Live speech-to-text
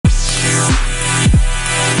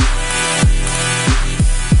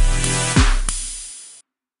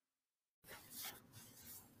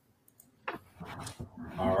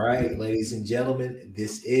right, ladies and gentlemen,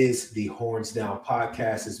 this is the Horns Down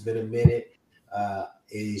podcast. It's been a minute. It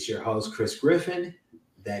is your host, Chris Griffin.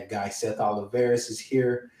 That guy, Seth Oliveris, is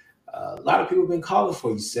here. A lot of people have been calling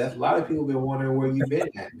for you, Seth. A lot of people have been wondering where you've been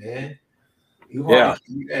at, man. You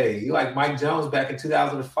like Mike Jones back in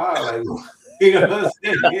 2005. Like, you know what I'm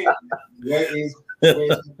saying? Where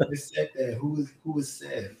is Seth at? Who is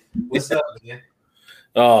Seth? What's up, man?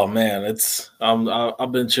 Oh man,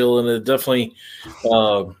 I've been chilling. It definitely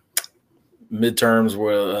midterms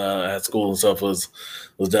were at school and stuff was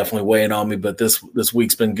definitely weighing on me. But this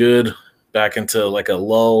week's been good. Back into like a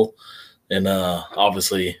lull, and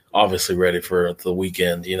obviously ready for the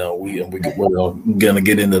weekend. You know, we're gonna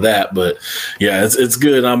get into that. But yeah, it's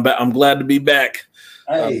good. I'm glad to be back.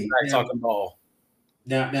 Hey, back talking ball.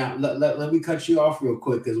 Now let me cut you off real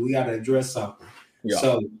quick because we got to address something. Yeah.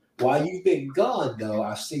 So while you've been gone, though,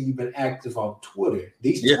 I've seen you've been active on Twitter.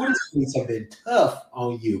 These Twitter tweets have been tough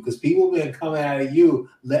on you because people have been coming out of you.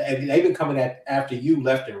 They've been coming after you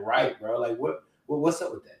left and right, bro. Like, what's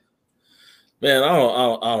up with that? Man,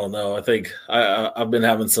 I don't know. I think I've been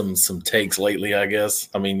having some takes lately, I guess.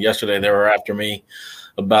 I mean, yesterday they were after me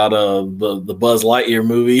about the Buzz Lightyear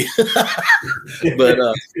movie, but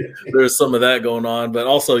there's some of that going on. But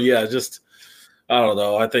also, just I don't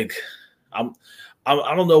know. I think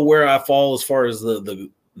I don't know where I fall as far as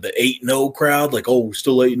the 8-0 crowd, like, oh, we're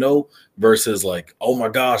still 8-0 versus like, oh my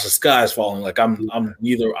gosh, the sky's falling. Like I'm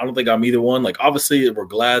neither. I don't think I'm either one. Like obviously I'm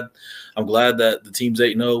glad that the team's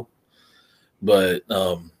 8-0, but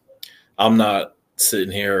I'm not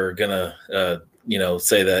sitting here gonna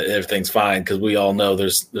say that everything's fine because we all know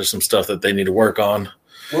there's some stuff that they need to work on.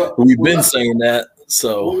 We've been saying that.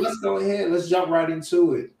 So let's go ahead. Let's jump right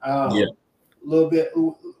into it.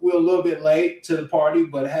 We're a little bit late to the party,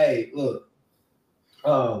 but hey, look,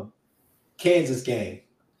 Kansas game.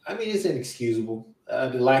 I mean, it's inexcusable.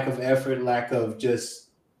 The lack of effort, lack of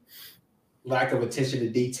attention to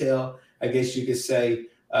detail, I guess you could say,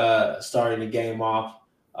 starting the game off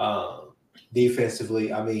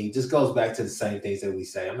defensively. I mean, just goes back to the same things that we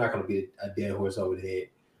say. I'm not going to be a dead horse over the head.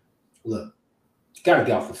 Look, got to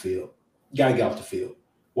get off the field.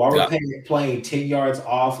 While we're playing 10 yards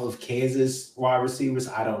off of Kansas wide receivers,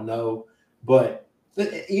 I don't know. But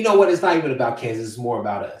you know what? It's not even about Kansas. It's more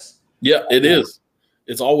about us. Yeah, it is.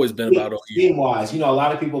 It's always been about OU. Team-wise, a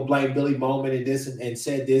lot of people blame Billy Bowman and this and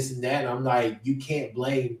said this and that. And I'm like, you can't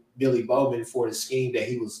blame Billy Bowman for the scheme that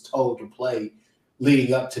he was told to play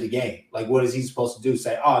leading up to the game. Like, what is he supposed to do?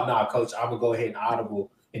 Say, oh, no, coach, I'm going to go ahead and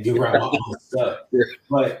audible and do around my own stuff.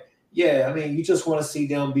 But yeah, I mean, you just want to see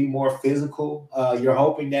them be more physical. You're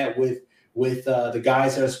hoping that with the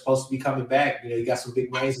guys that are supposed to be coming back, you got some big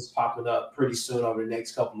names that's popping up pretty soon over the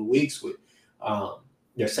next couple of weeks. With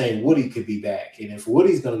they're saying Woody could be back, and if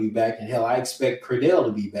Woody's going to be back, and hell, I expect Credell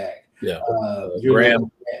to be back. Yeah, Graham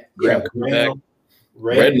Redmond's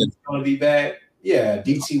going to be back. Yeah,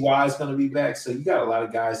 DTY is going to be back. So you got a lot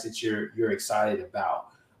of guys that you're excited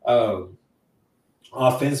about.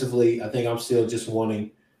 Offensively, I think I'm still just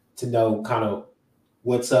wanting to know kind of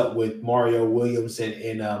what's up with Mario Williams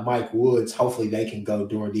and Mike Woods. Hopefully they can go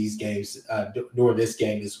during these games, during this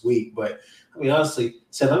game this week. But I mean, honestly,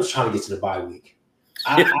 Seth, I'm just trying to get to the bye week.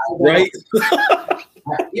 Right?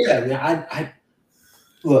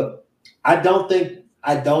 Look, I don't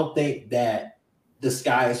think that the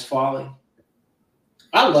sky is falling.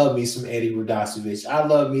 I love me some Eddie Radosevich. I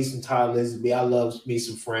love me some Tyler Lisby. I love me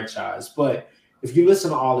some franchise. But if you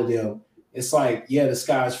listen to all of them, it's like, yeah, the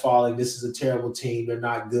sky's falling. This is a terrible team. They're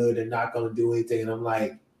not good. They're not going to do anything. And I'm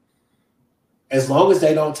like, as long as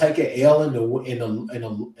they don't take an L in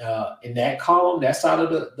that column, that side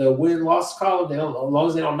of the win-loss column, as long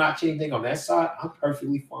as they don't notch anything on that side, I'm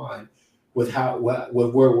perfectly fine with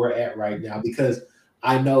where we're at right now because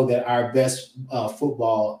I know that our best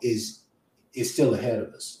football is still ahead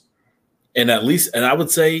of us. And I would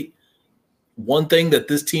say one thing that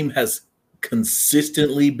this team has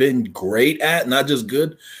consistently been great at, not just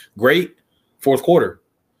good, great, fourth quarter.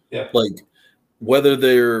 Yeah. Like whether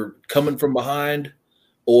they're coming from behind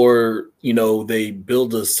or, they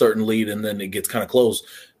build a certain lead and then it gets kind of close.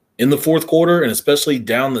 In the fourth quarter, and especially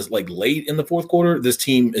down this like late in the fourth quarter, this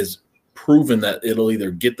team is proven that it'll either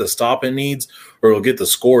get the stop it needs or it'll get the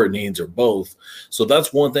score it needs or both. So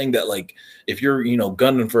that's one thing that, like, if you're,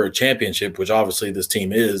 gunning for a championship, which obviously this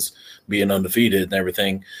team is, being undefeated and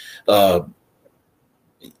everything,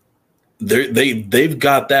 they've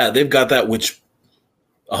got that. They've got that, which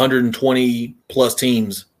 120 plus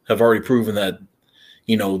teams have already proven that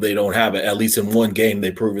they don't have it. At least in one game,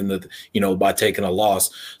 they've proven that, by taking a loss.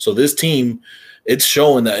 So this team, it's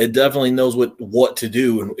showing that it definitely knows what to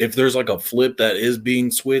do. And if there's like a flip that is being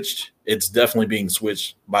switched, it's definitely being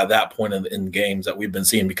switched by that point in games that we've been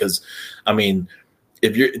seeing. Because, I mean,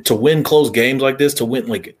 if you're to win close games like this, to win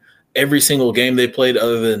like every single game they played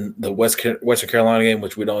other than the Western Carolina game,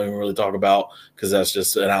 which we don't even really talk about because that's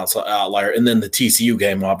just an outlier. And then the TCU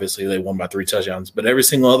game, obviously, they won by 3 touchdowns. But every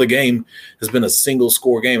single other game has been a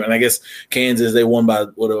single-score game. And I guess Kansas, they won by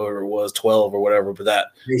whatever it was, 12 or whatever. But that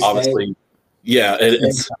obviously – yeah.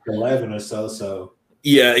 It's 11 or so.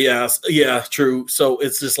 Yeah, true. So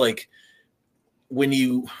it's just like when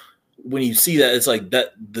you see that, it's like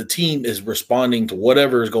that the team is responding to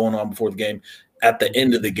whatever is going on before the game. At the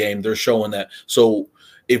end of the game, they're showing that. So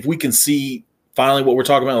if we can see finally what we're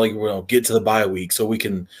talking about, like we're going to get to the bye week, so we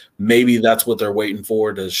can maybe that's what they're waiting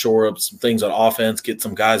for to shore up some things on offense, get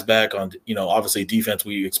some guys back on, obviously defense.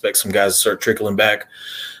 We expect some guys to start trickling back.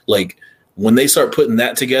 Like when they start putting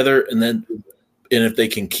that together, and if they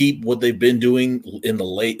can keep what they've been doing in the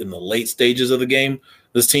late stages of the game,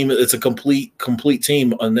 this team, it's a complete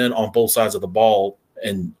team, and then on both sides of the ball,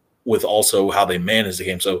 and with also how they manage the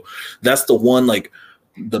game. So that's the one, like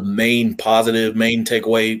the main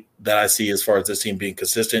takeaway that I see as far as this team being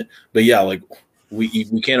consistent. But yeah, like we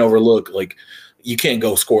can't overlook, like you can't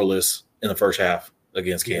go scoreless in the first half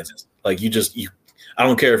against Kansas. Like I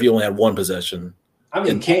don't care if you only had one possession. I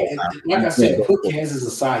mean, like I said, put Kansas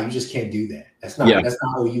aside. You just can't do that. That's not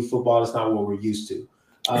OU football. That's not what we're used to.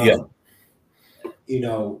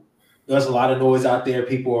 There's a lot of noise out there.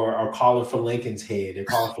 People are calling for Lincoln's head. They're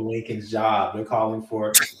calling for Lincoln's job. They're calling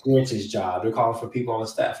for Grinch's job. They're calling for people on the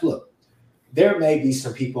staff. Look, there may be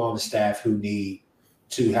some people on the staff who need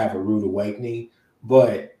to have a rude awakening,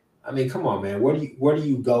 but I mean, come on, man. Where do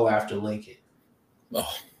you go after Lincoln?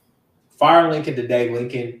 Oh. Fire Lincoln today.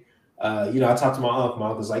 Lincoln, I talked to my uncle. My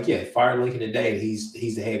uncle's like, yeah, fire Lincoln today. He's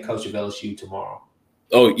the head coach of LSU tomorrow.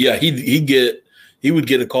 Oh yeah, he would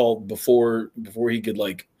get a call before he could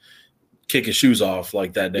like kick his shoes off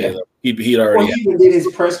like that day. Yeah. He'd already. Or he even did his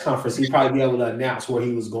press conference. He'd probably be able to announce where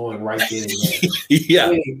he was going right then and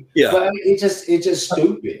there. But it's just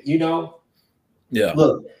stupid, Yeah.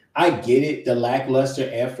 Look, I get it. The lackluster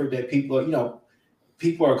effort that people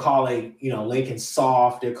are calling, Lincoln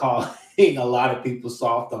soft. They're calling a lot of people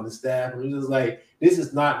soft on the staff. And it's just like, this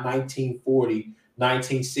is not 1940,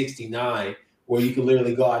 1969. Where you can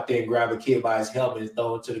literally go out there and grab a kid by his helmet and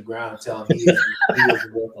throw him to the ground and tell him he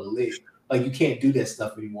isn't worth a lick. Like, you can't do that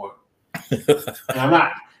stuff anymore. And I'm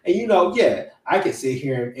not. And, I could sit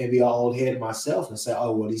here and be an old head myself and say,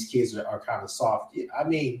 oh, well, these kids are kind of soft. I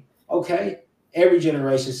mean, okay. Every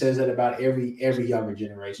generation says that about every younger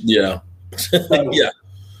generation. Yeah. So, yeah.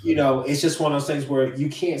 It's just one of those things where you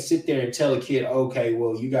can't sit there and tell a kid, okay,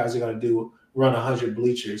 well, you guys are going to run 100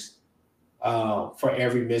 bleachers for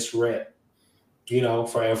every missed rep.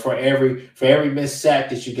 For every missed sack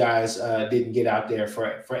that you guys didn't get out there,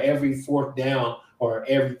 for every fourth down or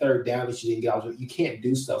every third down that you didn't get out, you can't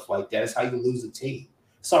do stuff like that. It's how you lose a team.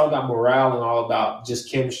 It's all about morale and all about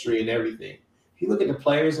just chemistry and everything. If you look at the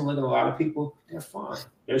players and look at a lot of people, they're fine.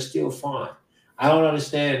 They're still fine. I don't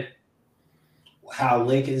understand how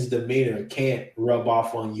Lincoln's demeanor can't rub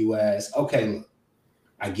off on you as, okay, look,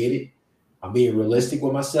 I get it. I'm being realistic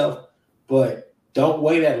with myself, but don't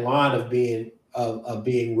weigh that line of being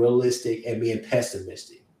realistic and being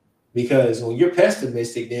pessimistic, because when you're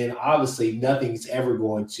pessimistic, then obviously nothing's ever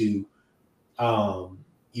going to,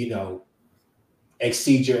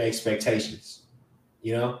 exceed your expectations.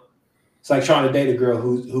 It's like trying to date a girl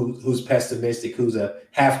who's pessimistic, who's a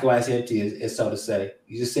half glass empty, is so to say.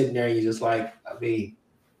 You're just sitting there and you're just like, I mean,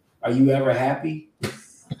 are you ever happy?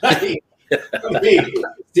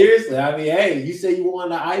 Seriously, I mean, hey, you say you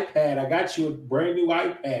want an iPad. I got you a brand new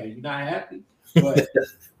iPad. Are you not happy? But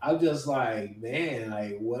I'm just like, man,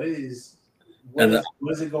 like, what is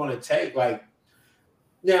it going to take? Like,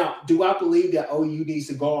 now, do I believe that OU needs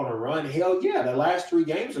to go on a run? Hell yeah, the last 3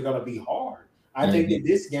 games are going to be hard. I think that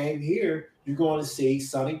this game here, you're going to see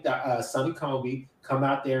Sonny Comby come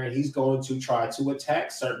out there, and he's going to try to attack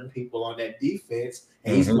certain people on that defense,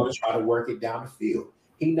 and he's going to try to work it down the field.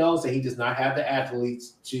 He knows that he does not have the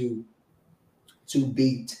athletes to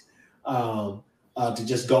beat, to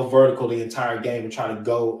just go vertical the entire game and try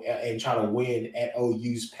to win at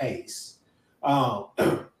OU's pace.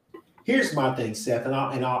 Here's my thing, Seth, and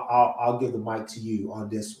I'll give the mic to you on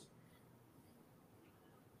this one.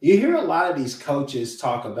 You hear a lot of these coaches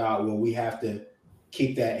talk about, well, we have to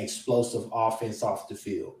keep that explosive offense off the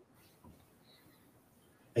field.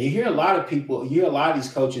 And you hear a lot of people, you hear a lot of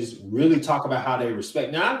these coaches really talk about how they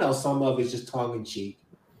respect. Now, I know some of it's just tongue in cheek,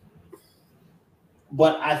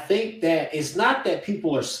 but I think that it's not that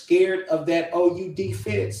people are scared of that OU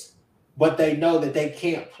defense, but they know that they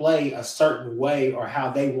can't play a certain way or how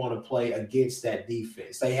they want to play against that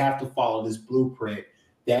defense. They have to follow this blueprint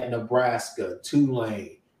that Nebraska,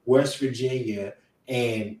 Tulane, West Virginia,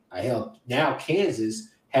 and now Kansas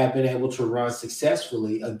have been able to run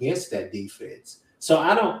successfully against that defense. So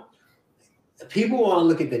people want to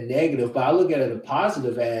look at the negative, but I look at it the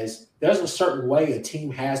positive as there's a certain way a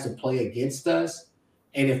team has to play against us.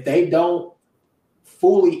 And if they don't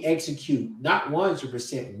fully execute, not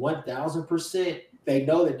 100%, 1,000%, they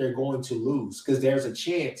know that they're going to lose because there's a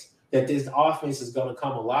chance that this offense is going to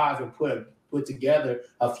come alive and put together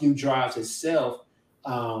a few drives itself,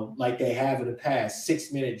 like they have in the past,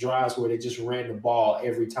 6-minute drives where they just ran the ball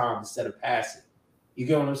every time instead of passing. You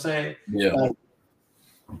get what I'm saying? Yeah.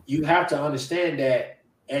 You have to understand that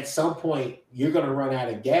at some point you're going to run out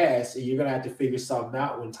of gas and you're going to have to figure something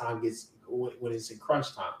out when it's in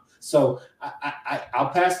crunch time. So I'll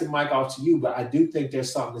pass the mic off to you, but I do think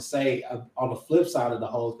there's something to say on the flip side of the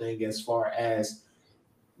whole thing as far as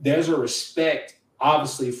there's a respect,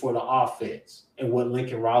 obviously, for the offense and what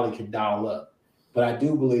Lincoln Riley can dial up. But I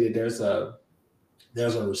do believe that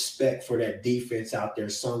there's a respect for that defense out there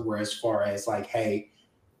somewhere as far as like, hey,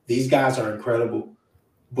 these guys are incredible,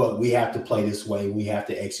 but we have to play this way. We have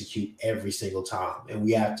to execute every single time, and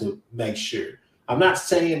we have to make sure. I'm not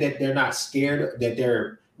saying that they're not scared,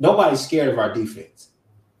 nobody's scared of our defense.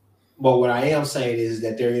 But what I am saying is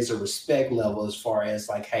that there is a respect level as far as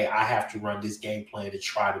like, hey, I have to run this game plan to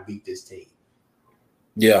try to beat this team.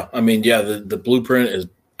 Yeah, I mean, the blueprint is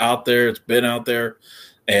out there. It's been out there,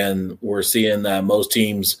 and we're seeing that most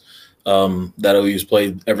teams that OU's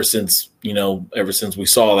played ever since we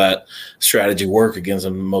saw that strategy work against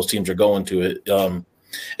them, most teams are going to it.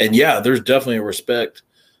 And yeah, there's definitely a respect,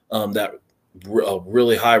 a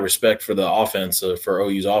really high respect for the offense, for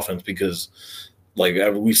OU's offense, because like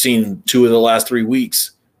we've seen 2 of the last 3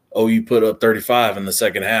 weeks, OU put up 35 in the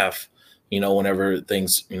second half, whenever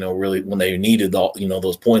things, really when they needed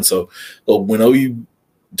those points. So when OU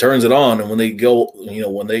turns it on and when they go,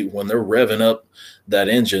 when they're revving up that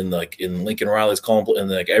engine, like in Lincoln Riley's call, and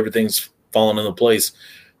like everything's falling into place,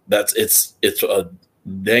 it's a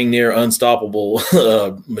dang near unstoppable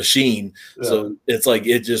machine. Yeah. So it's like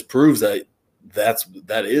it just proves that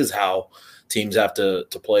is how teams have to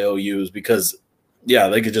play OU's, because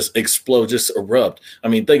they could just explode, just erupt. I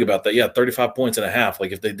mean, think about that. Yeah, 35 points in a half.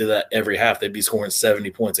 Like if they did that every half, they'd be scoring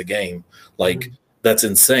 70 points a game. Like that's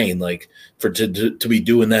insane. Like to be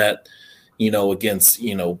doing that, against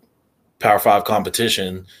Power 5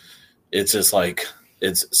 competition, it's just like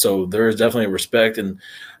so there is definitely a respect. And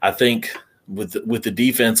I think with the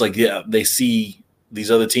defense, like they see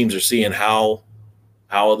these other teams are seeing how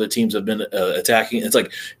other teams have been attacking. It's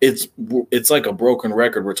like it's like a broken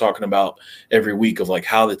record we're talking about every week of like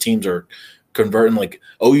how the teams are converting. Like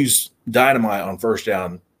OU's dynamite on first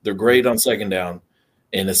down, they're great on second down,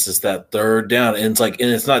 and it's just that third down. And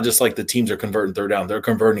it's not just like the teams are converting third down; they're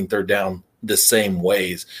converting third down the same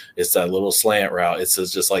ways. It's that little slant route. It's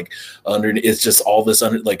just like it's just all this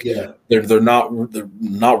they're not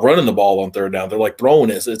running the ball on third down. They're like throwing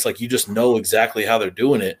it. It's like you just know exactly how they're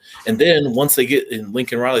doing it. And then once they get in,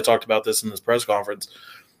 Lincoln Riley talked about this in this press conference,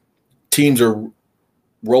 teams are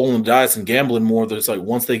rolling the dice and gambling more. There's like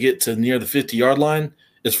once they get to near the 50-yard line,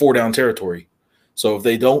 it's 4-down territory. So if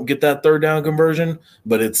they don't get that third down conversion,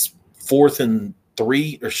 but it's 4th and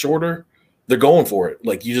 3 or shorter, they're going for it.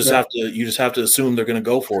 Like you just have to assume they're going to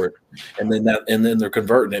go for it, and then they're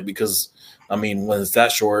converting it, because I mean when it's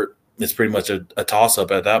that short, it's pretty much a toss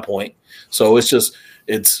up at that point. So it's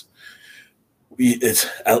the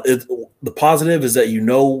positive is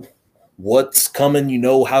that what's coming,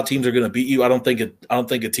 how teams are going to beat you. I don't think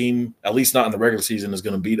a team, at least not in the regular season, is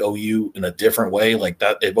going to beat OU in a different way like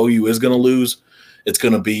that. If OU is going to lose, it's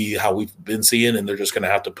going to be how we've been seeing, and they're just going to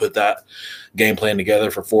have to put that game plan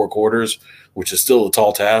together for 4 quarters, which is still a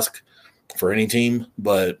tall task for any team,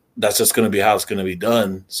 but that's just going to be how it's going to be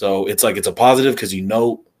done. So it's like it's a positive because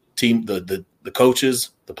the coaches,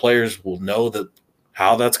 the players will know that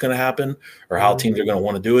how that's going to happen or how teams are going to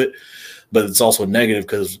want to do it. But it's also negative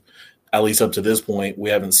because at least up to this point,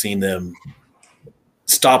 we haven't seen them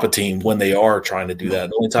stop a team when they are trying to do that.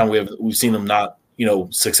 The only time we've seen them not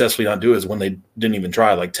successfully not do it is when they didn't even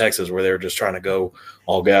try, like Texas, where they were just trying to go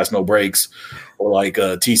all gas, no brakes, or like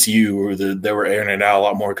TCU, where they were airing it out a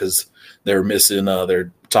lot more because they were missing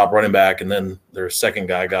their top running back, and then their second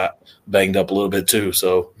guy got banged up a little bit too.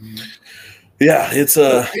 So, yeah, it's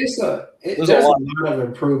There's there's a lot of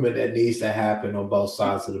improvement that needs to happen on both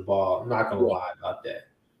sides of the ball. I'm not gonna lie about that.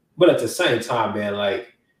 But at the same time, man,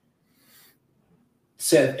 like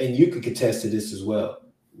Seth, and you could contest to this as well.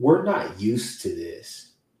 We're not used to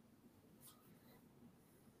this.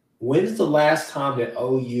 When is the last time that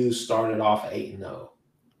OU started off 8-0?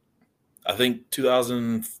 I think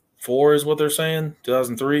 2004 is what they're saying.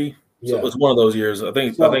 2003. Yeah. So it's one of those years. I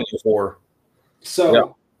think it's 4.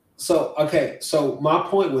 So okay. So my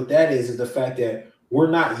point with that is the fact that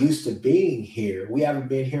we're not used to being here. We haven't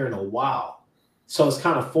been here in a while. So it's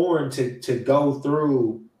kind of foreign to go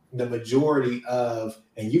through the majority of,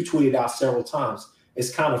 and you tweeted out several times,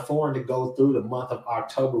 it's kind of foreign to go through the month of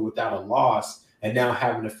October without a loss and now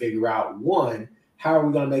having to figure out, one, how are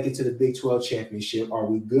we going to make it to the Big 12 championship? Are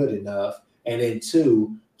we good enough? And then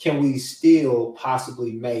two, can we still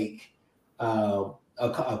possibly make a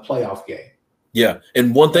playoff game? Yeah.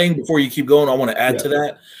 And one thing before you keep going, I want to add to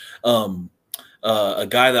that. A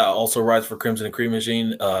guy that also writes for Crimson and Cream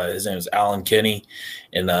Machine, his name is Alan Kenny,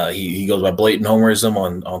 and he goes by Blatant Homerism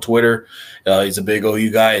on Twitter. He's a big OU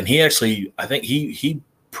guy, and he actually, I think he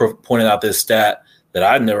pointed out this stat that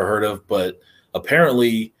I'd never heard of, but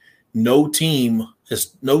apparently no team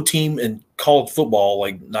in college football,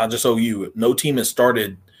 like not just OU, no team has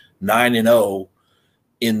started 9-0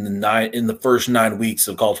 in the first 9 weeks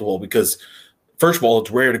of college football, because first of all, it's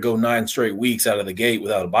rare to go 9 straight weeks out of the gate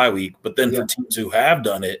without a bye week. But then for teams who have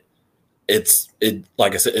done it,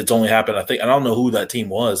 like I said, it's only happened. I don't know who that team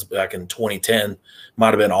was back in 2010. Might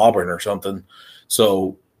have been Auburn or something.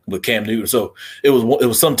 So with Cam Newton, so it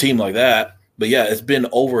was some team like that. But yeah, it's been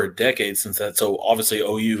over a decade since that. So obviously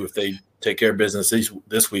OU, if they take care of business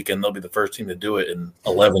this weekend, they'll be the first team to do it in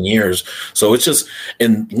 11 years. So it's just,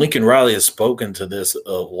 and Lincoln Riley has spoken to this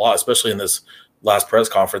a lot, especially in this last press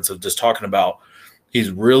conference, of just talking about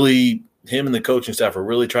him and the coaching staff are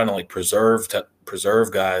really trying to like preserve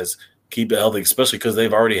guys, keep it healthy, especially because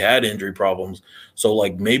they've already had injury problems. So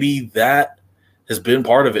like maybe that has been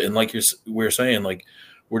part of it. And like we were saying, like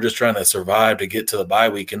we're just trying to survive to get to the bye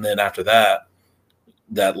week. And then after that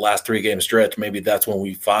last 3-game stretch, maybe that's when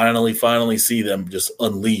we finally see them just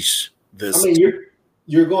unleash this. I mean,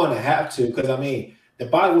 you're going to have to, because I mean, the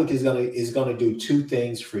bye week is gonna do 2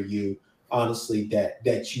 things for you, honestly,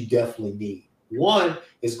 that you definitely need. One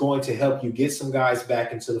is going to help you get some guys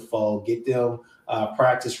back into the fold, get them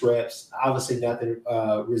practice reps. Obviously, nothing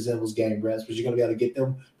resembles game reps, but you're going to be able to get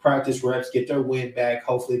them practice reps, get their wind back.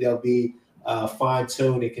 Hopefully, they'll be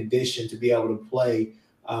fine-tuned and conditioned to be able to play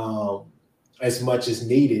as much as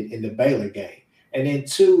needed in the Baylor game. And then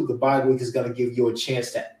 2, the bye week is going to give you a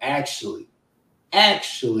chance to actually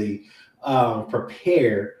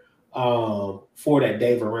prepare for that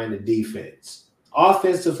Dave Aranda defense.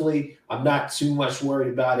 Offensively, I'm not too much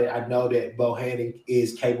worried about it. I know that Bohannon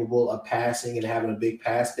is capable of passing and having a big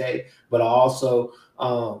pass day, but I also,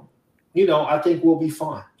 I think we'll be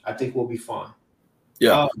fine.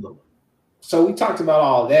 Yeah. So we talked about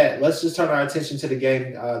all that. Let's just turn our attention to the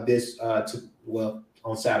game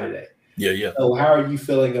on Saturday. Yeah. So how are you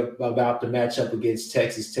feeling about the matchup against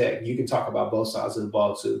Texas Tech? You can talk about both sides of the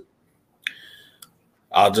ball too.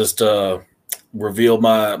 I'll just reveal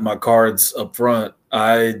my cards up front.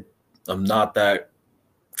 I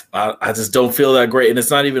just don't feel that great. And it's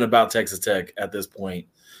not even about Texas Tech at this point.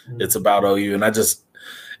 Mm-hmm. It's about OU. And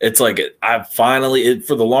it's like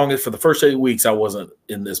for the first 8 weeks, I wasn't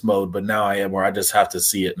in this mode, but now I am, where I just have to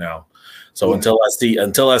see it now. So until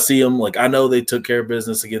I see them, like I know they took care of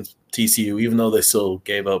business against TCU, even though they still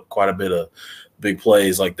gave up quite a bit of big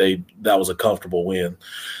plays. Like that was a comfortable win.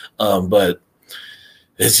 But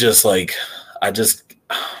it's just like, I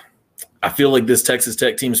feel like this Texas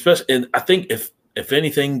Tech team, especially, and I think if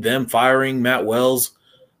anything, them firing Matt Wells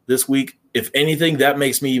this week, if anything, that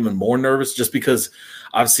makes me even more nervous, just because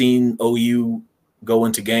I've seen OU go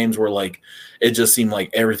into games where like it just seemed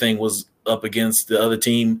like everything was up against the other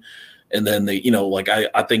team. And then they, like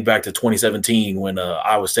I think back to 2017 when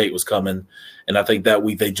Iowa State was coming, and I think that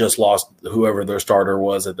week they just lost whoever their starter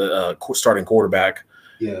was at the starting quarterback.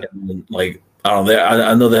 Yeah. And like, I don't know.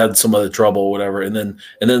 I know they had some other trouble or whatever. And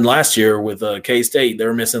then last year with K-State, they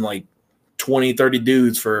were missing like 20, 30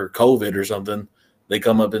 dudes for COVID or something. They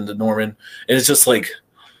come up into Norman. And it's just like,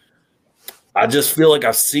 I just feel like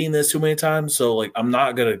I've seen this too many times. So like, I'm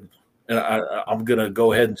not going to, I'm going to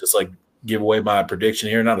go ahead and just like give away my prediction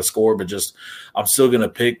here. Not a score, but just, I'm still going to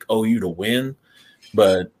pick OU to win.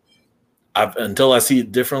 But until I see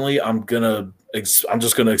it differently, I'm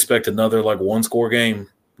just going to expect another like 1-score game.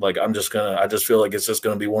 Like I just feel like it's just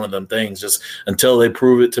going to be one of them things, just until they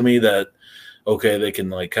prove it to me that, okay, they can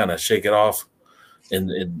like kind of shake it off.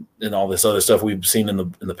 and all this other stuff we've seen in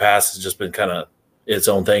the past has just been kind of its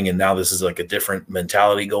own thing. And now this is like a different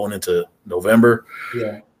mentality going into November.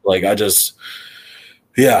 Yeah. Like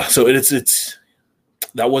so it's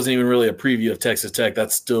that wasn't even really a preview of Texas Tech.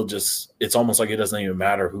 That's still just, it's almost like it doesn't even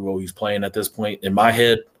matter who OU's playing at this point. In my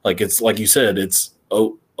head, like it's like you said, it's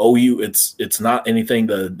OU. It's not anything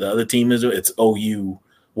the other team is doing. It's OU,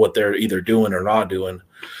 what they're either doing or not doing.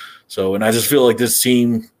 So, and I just feel like this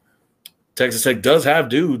team, Texas Tech, does have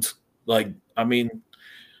dudes. Like, I mean,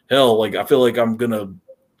 hell, like I feel like I'm gonna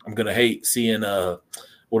hate seeing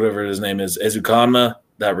whatever his name is, Ezukana,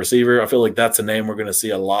 that receiver. I feel like that's a name we're gonna see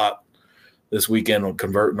a lot this weekend on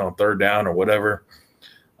converting on third down or whatever.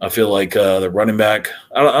 I feel like the running back,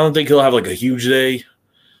 I don't think he'll have like a huge day,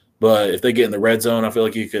 but if they get in the red zone, I feel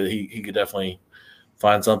like he could definitely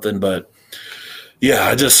find something. But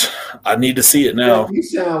yeah, I need to see it now. You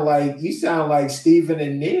sound like Steven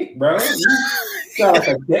and Nick, bro. You sound like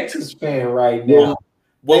a Texas fan right now.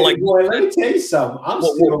 Well, hey, boy, let me tell you something. I'm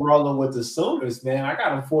still rolling with the Sooners, man. I got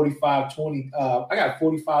them 45-20. I got a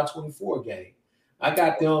 45-24 game. I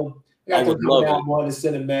got them coming out, wanting to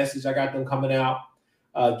send a message. I got them coming out,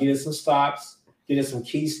 getting some stops, getting some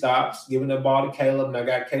key stops, giving the ball to Caleb. And I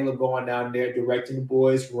got Caleb going down there, directing the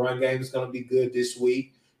boys. Run game is going to be good this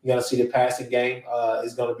week. You're going to see the passing game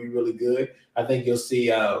is going to be really good. I think you'll see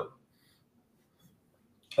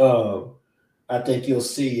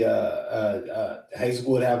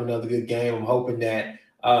Hazelwood have another good game. I'm hoping that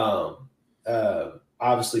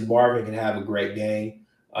obviously Marvin can have a great game.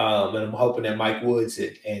 And I'm hoping that Mike Woods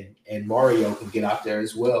and Mario can get out there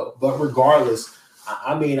as well. But regardless,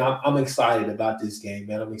 I mean, I'm excited about this game,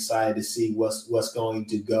 man. I'm excited to see what's going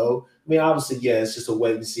to go. I mean, obviously, yeah, it's just a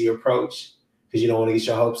wait and see approach because you don't want to get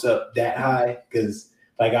your hopes up that high. Because,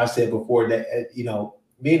 like I said before, that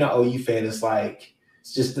being an OU fan is like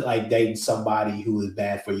it's just like dating somebody who is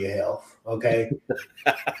bad for your health. Okay,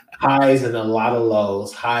 highs and a lot of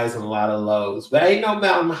lows, but ain't no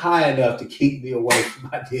mountain high enough to keep me away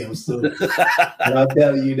from my damn Sooners. And I'll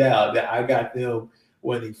tell you now that I got them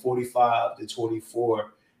winning 45-24,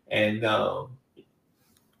 and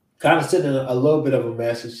kind of sending a little bit of a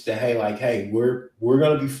message to hey, we're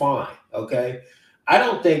gonna be fine. Okay, I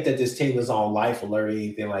don't think that this team is on life alert or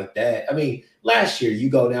anything like that. I mean, last year you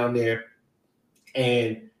go down there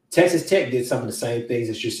and Texas Tech did some of the same things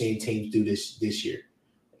that you're seeing teams do this year.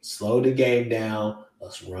 Slow the game down.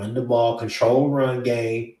 Let's run the ball. Control run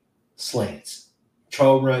game. Slants.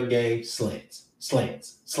 Control run game. Slants.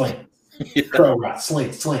 Yeah. Curl route.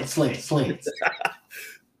 Slants.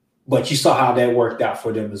 But you saw how that worked out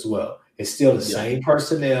for them as well. It's still the same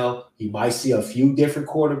personnel. You might see a few different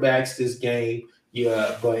quarterbacks this game.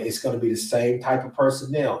 Yeah, but it's going to be the same type of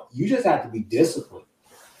personnel. You just have to be disciplined.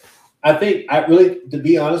 I think to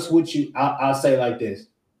be honest with you, I'll say it like this.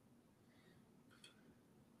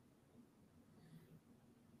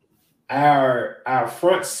 Our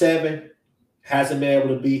front seven hasn't been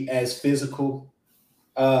able to be as physical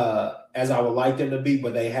as I would like them to be,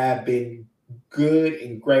 but they have been good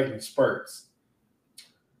and great in spurts.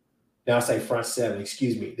 Now I say front seven,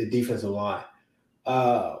 excuse me, the defensive line.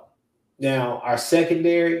 Now our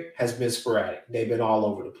secondary has been sporadic. They've been all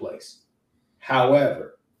over the place.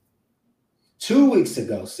 However, 2 weeks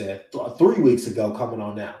ago, Seth, 3 weeks ago, coming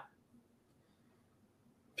on now,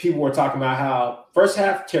 people were talking about how first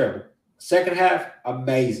half, terrible. Second half,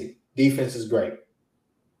 amazing. Defense is great.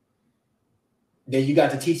 Then you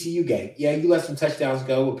got the TCU game. Yeah, you let some touchdowns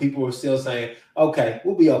go, but people were still saying, okay,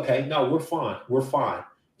 we'll be okay. No, we're fine. We're fine.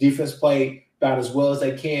 Defense played about as well as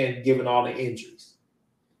they can given all the injuries.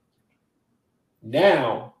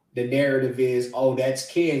 Now, the narrative is, oh, that's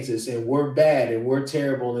Kansas, and we're bad, and we're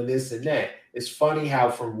terrible, and this and that. It's funny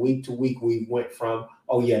how from week to week we went from,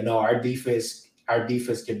 oh, yeah, no, our defense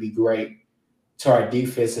can be great, to our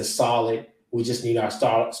defense is solid. We just need our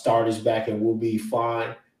starters back, and we'll be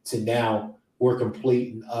fine, to now we're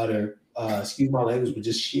complete and utter, excuse my language, but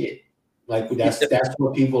just shit. Like, that's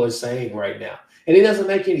what people are saying right now. And it doesn't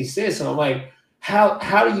make any sense. And I'm like,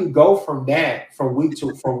 how do you go from that from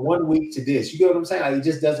 1 week to this? You get what I'm saying? Like, it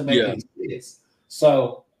just doesn't make any sense.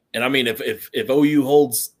 So, and I mean, if OU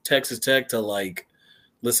holds Texas Tech to like,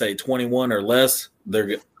 let's say 21 or less,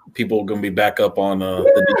 people are going to be back up on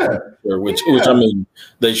the defense, which I mean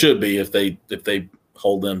they should be if they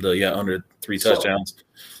hold them to under 3 touchdowns.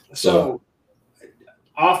 So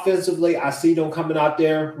offensively, I see them coming out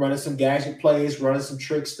there running some gadget plays, running some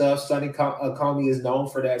trick stuff. Sonny Comey is known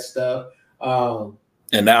for that stuff.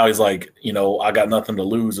 And now he's like, I got nothing to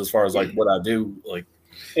lose as far as like what I do. Like,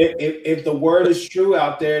 if the word is true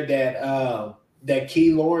out there that that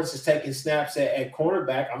Key Lawrence is taking snaps at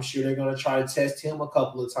cornerback. I'm sure they're going to try to test him a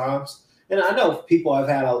couple of times. And I know people have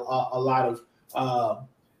had a lot of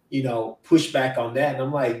pushback on that. And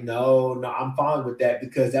I'm like, no, I'm fine with that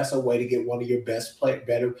because that's a way to get one of your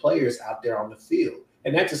better players out there on the field.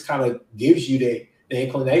 And that just kind of gives you the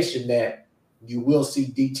inclination that you will see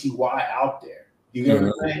DTY out there. You get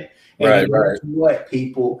what I'm saying? And right. What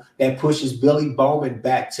people that pushes Billy Bowman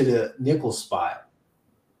back to the nickel spot.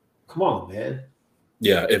 Come on, man.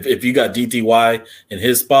 Yeah, if you got DTY in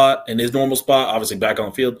his spot, in his normal spot, obviously back on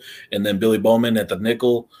the field, and then Billy Bowman at the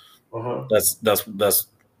nickel, that's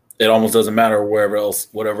it. Almost doesn't matter whatever else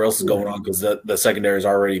is going on because the secondary is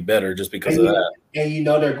already better just because of that. And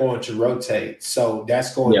they're going to rotate, so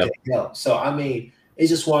that's going to help. So I mean, it's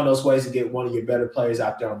just one of those ways to get one of your better players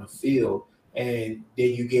out there on the field, and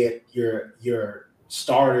then you get your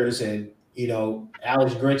starters and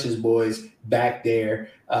Alex Grinch's boys back there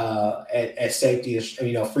at safety,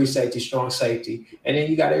 free safety, strong safety, and then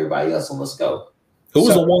you got everybody else. And let's go. Who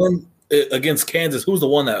was the one against Kansas? Who was the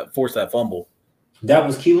one that forced that fumble? That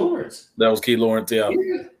was Key Lawrence. Yeah.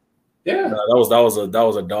 No, that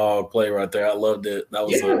was a dog play right there. I loved it. That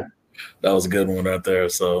was a good one right there.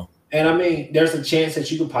 So. And I mean, there's a chance that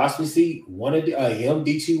you could possibly see one of him,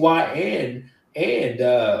 DTY, and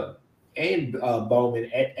Bowman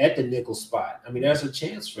at the nickel spot. I mean, there's a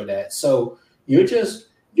chance for that. So you're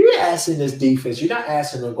asking this defense. You're not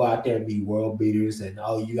asking them to go out there and be world beaters and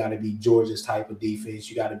you got to be Georgia's type of defense.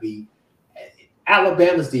 You got to be.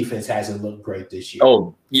 Alabama's defense hasn't looked great this year.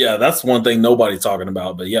 Oh yeah, that's one thing nobody's talking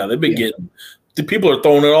about. But yeah, they've been getting. The people are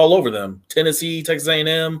throwing it all over them. Tennessee, Texas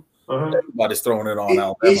A&M. Everybody's throwing it on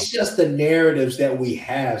Alabama. It's just the narratives that we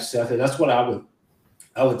have, Seth, and that's what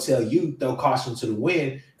I would tell you. Throw caution to the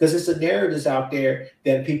wind because it's the narratives out there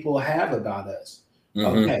that people have about us.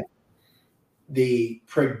 Okay, the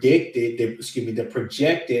projected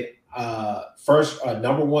first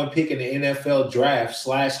number one pick in the NFL draft /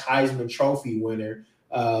 Heisman Trophy winner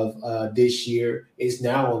of this year is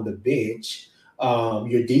now on the bench.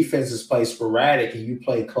 Your defense is played sporadic, and you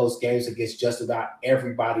play close games against just about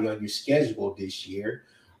everybody on your schedule this year.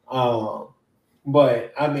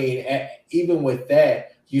 But I mean, even with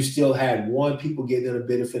that, you still had people getting the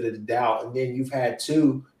benefit of the doubt, and then you've had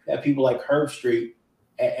two that people like Herbstreit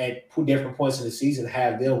at different points in the season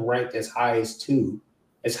have them ranked as high as 2,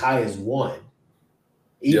 as high as 1.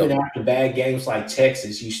 Even after bad games like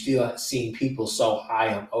Texas, you still seen people so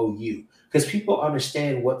high on OU because people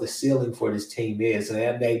understand what the ceiling for this team is,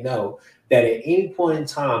 and they know that at any point in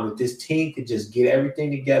time, if this team could just get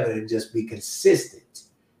everything together and just be consistent,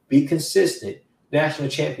 national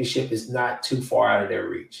championship is not too far out of their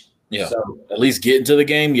reach. Yeah, so at least get into the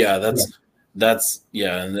game. Yeah, that's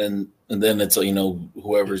and then it's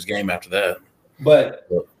whoever's game after that. But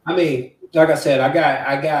I mean, like I said,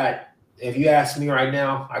 I got. If you ask me right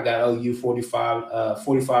now, I got OU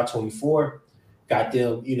 45-24. Got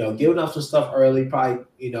them, giving up some stuff early. Probably,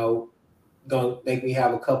 gonna make me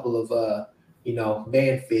have a couple of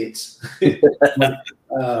man fits. That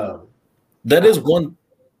is one.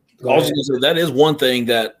 That is one thing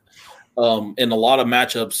that in a lot of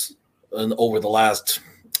matchups over the last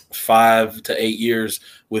 5 to 8 years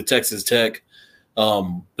with Texas Tech,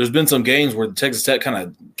 there's been some games where Texas Tech kind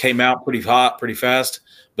of came out pretty hot, pretty fast,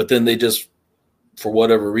 but then they just, for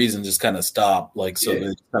whatever reason, just kind of stop. They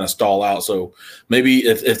kind of stall out. So maybe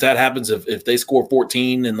if that happens, if they score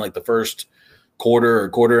 14 in like the first quarter or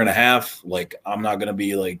quarter and a half, I'm not going to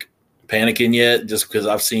be panicking yet, just because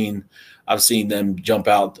I've seen them jump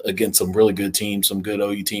out against some really good teams, some good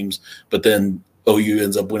OU teams, but then OU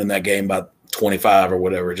ends up winning that game by 25 or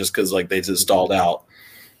whatever, just because they just stalled out.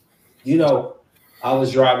 I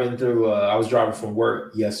was driving from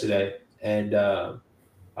work yesterday, and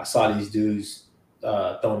I saw these dudes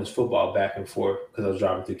throwing this football back and forth because I was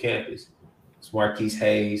driving through campus. It's Marquise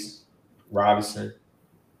Hayes, Robinson,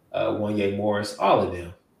 Wanye Morris, all of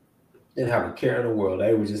them. Didn't have a care in the world.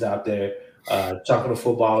 They were just out there chucking the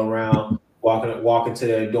football around, walking to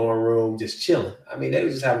their dorm room, just chilling. I mean, they were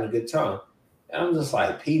just having a good time. And I'm just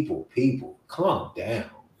like, people, calm down.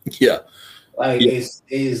 Yeah.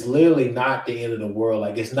 It's literally not the end of the world.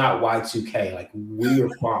 It's not Y2K. We're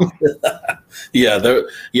fine.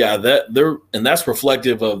 And that's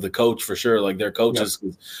reflective of the coach for sure. Their coaches.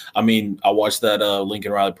 Yeah. I mean, I watched that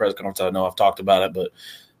Lincoln Riley press conference. I know I've talked about it, but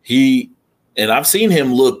I've seen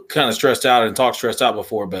him look kind of stressed out and talk stressed out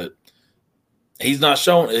before, but he's not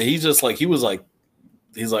showing. He's just he's like,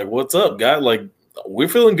 "What's up, guy? We're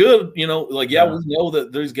feeling good, we know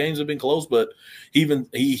that these games have been close, but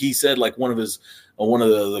he said one of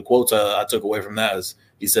the quotes I took away from that is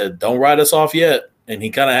he said, "Don't write us off yet." and he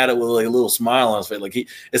kind of had it with like a little smile on his face. Like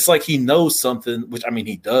it's like he knows something, which I mean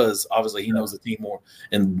he does. Obviously, he knows the team more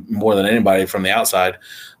than anybody from the outside.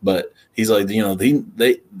 But he's like, him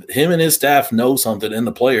and his staff know something in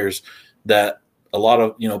the players that a lot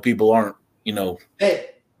of people aren't they're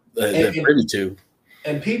privy to.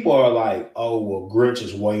 And people are like, "Oh, well, Grinch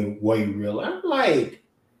is way real." I'm like,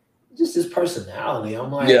 just his personality.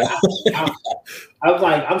 I'm like, yeah.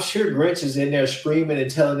 I'm sure Grinch is in there screaming and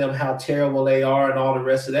telling them how terrible they are and all the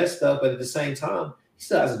rest of that stuff. But at the same time, he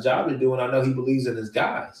still has a job to do, and I know he believes in his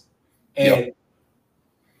guys. And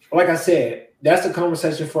like I said, that's a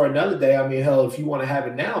conversation for another day. I mean, hell, if you want to have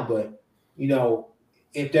it now, but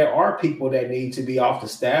if there are people that need to be off the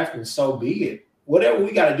staff, then so be it. Whatever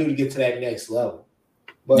we got to do to get to that next level.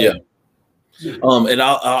 But, and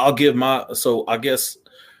I'll give so I guess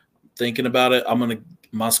thinking about it,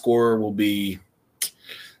 my score will be,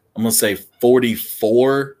 I'm gonna say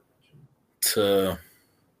 44 to,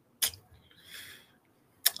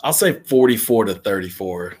 I'll say 44 to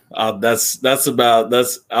 34. I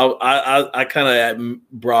kind of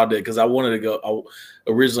broadened it because I wanted to go.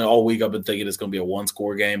 Originally all week I've been thinking it's gonna be a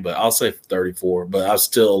 1-score game, but I'll say 34. But I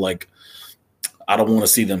still like. I don't want to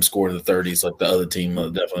see them score in the 30s like the other team.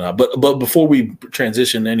 Definitely not. But before we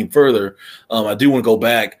transition any further, I do want to go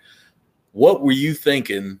back. What were you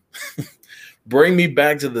thinking? Bring me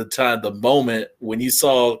back to the moment when you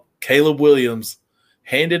saw Caleb Williams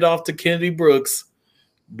hand it off to Kennedy Brooks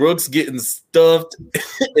getting stuffed,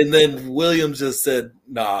 and then Williams just said,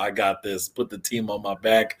 "Nah, I got this. Put the team on my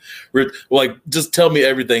back." Like, just tell me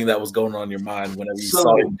everything that was going on in your mind whenever you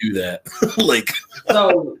saw him do that.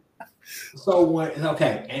 So when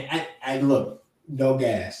and look, no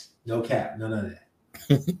gas, no cap, none of that.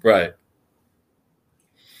 Right.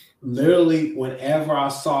 Literally, whenever I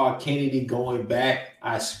saw Kennedy going back,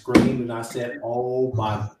 I screamed and I said, "Oh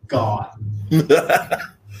my God!"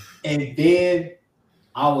 And then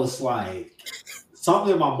I was like,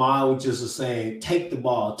 something in my mind was just saying, "Take the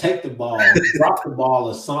ball, drop the ball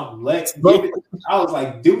or something. I was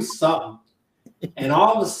like, "Do something." And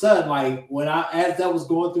all of a sudden, like as that was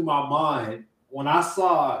going through my mind, when I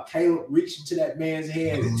saw Caleb reach into that man's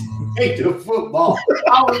hand and take the football,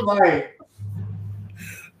 I was like,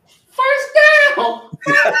 first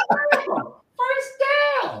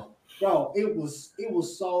down. Bro, it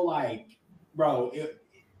was so like, bro,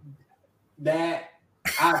 that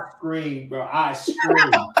I screamed, bro. I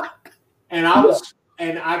screamed.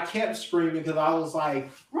 And I kept screaming because I was like,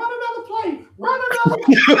 run another play.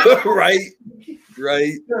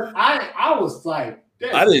 Right. I was like,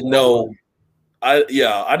 I didn't know. I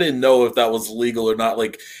didn't know if that was legal or not.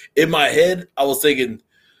 Like in my head, I was thinking,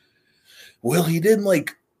 well,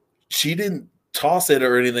 she didn't toss it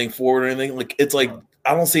or anything forward or anything. Like it's like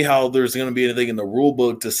I don't see how there's going to be anything in the rule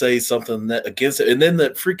book to say something against it. And then the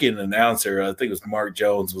freaking announcer, I think it was Mark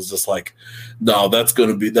Jones, was just like, "No, that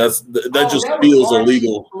just feels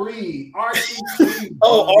illegal." RG3. RG3.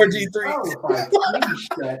 I was like, please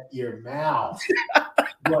shut your mouth.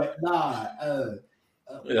 But man,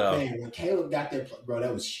 when Caleb got that, bro,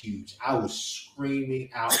 that was huge. I was screaming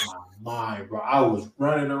out my mind, bro. I was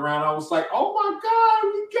running around. I was like, "Oh my God,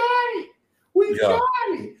 we got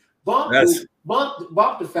it.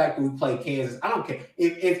 Bump the fact that we played Kansas. I don't care.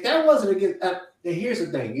 If that wasn't against here's the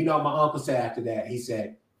thing. My uncle said after that,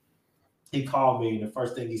 he called me, and the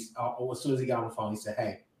first thing as soon as he got on the phone, he said,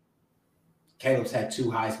 "Hey, Caleb's had 2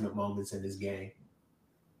 Heisman moments in this game."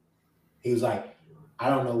 He was like,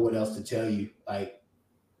 "I don't know what else to tell you. Like,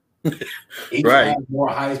 he's had more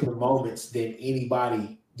Heisman moments than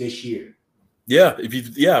anybody this year." Yeah,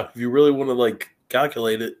 if you really want to like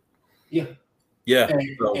calculate it. Yeah. Yeah.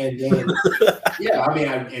 And then, I mean,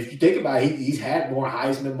 if you think about it, he's had more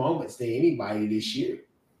Heisman moments than anybody this year.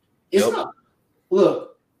 It's not.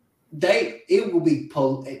 Look,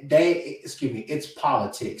 it's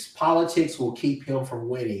politics. Politics will keep him from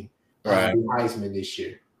winning the Heisman this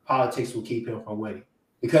year. Politics will keep him from winning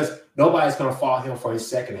because nobody's going to fault him for his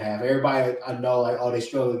second half. Everybody I know, like, oh, they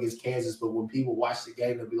struggled against Kansas, but when people watch the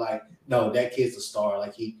game, they'll be like, "No, that kid's a star.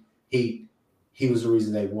 Like he was the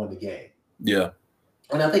reason they won the game." Yeah.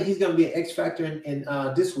 And I think he's going to be an X factor in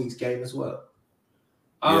this week's game as well.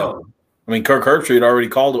 I mean, Kirk Herbstreit had already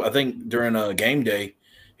called him. I think during a game day,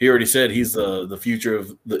 he already said he's the future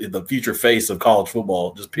of the future face of college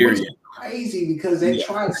football. Just period. Which is crazy because they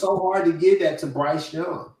tried so hard to give that to Bryce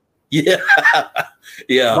Young. Yeah,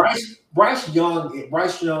 yeah. Bryce Young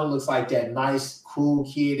looks like that nice, cool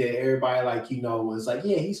kid that everybody was like,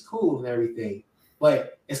 yeah, he's cool and everything.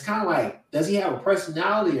 but it's kind of like, does he have a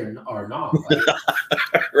personality or not? Like,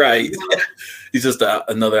 right. You know? He's just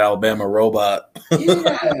another Alabama robot.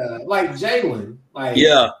 Yeah, like Jalen. Like,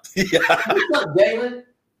 yeah. What's up, Jalen?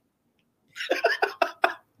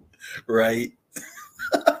 Right.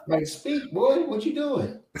 Like, speak, boy. What you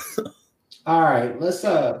doing? All right, let's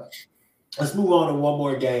move on to one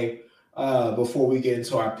more game before we get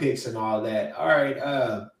into our picks and all that. All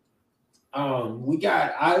right, we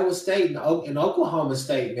got Iowa State and Oklahoma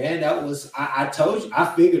State. Man, that was I told you,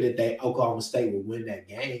 I figured that Oklahoma State would win that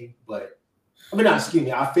game, but I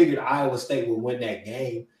figured Iowa State would win that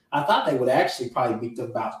game. I thought they would actually probably beat them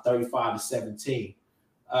about 35-17.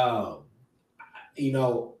 You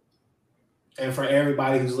know, and for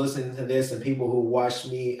everybody who's listening to this and people who watch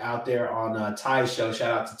me out there on Ty's show,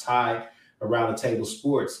 shout out to Ty Around the Table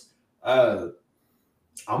Sports. I'm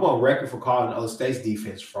on record for calling O State's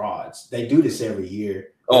defense frauds. They do this every year.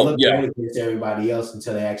 They look better against everybody else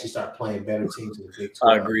until they actually start playing better teams in the Big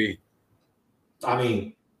 12. I agree. I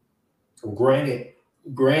mean, granted,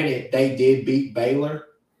 they did beat Baylor.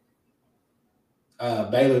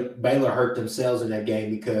 Baylor hurt themselves in that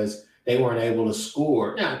game because they weren't able to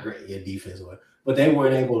score. Not great, defense, but they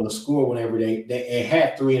weren't able to score whenever they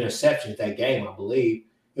had 3 interceptions that game, I believe.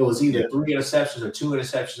 It was either 3 interceptions or 2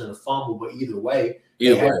 interceptions and a fumble, but either way,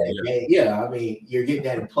 game. I mean, you're getting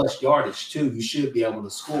that in plus yardage too. You should be able to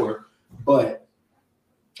score, but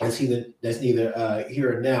that's neither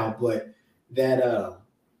here or now. But that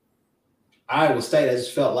Iowa State, I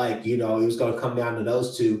just felt like, it was going to come down to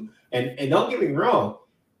those two. And don't get me wrong,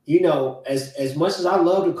 as much as I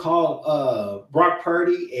love to call Brock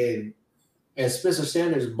Purdy and Spencer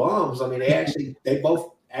Sanders bums, I mean, they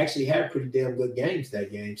both actually had pretty damn good games that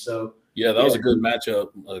game. So that was a good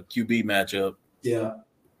matchup, a QB matchup. Yeah.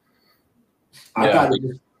 I thought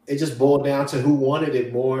it just boiled down to who wanted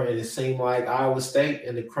it more, and it seemed like Iowa State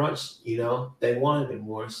and the crunch, they wanted it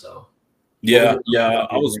more. So I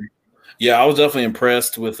was definitely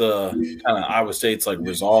impressed with kind of Iowa State's like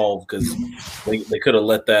resolve, because they could have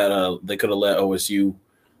let OSU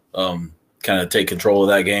kind of take control of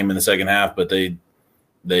that game in the second half, but they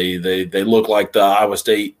look like the Iowa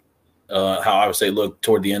State how Iowa State looked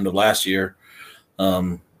toward the end of last year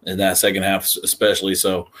in that second half especially.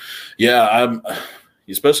 So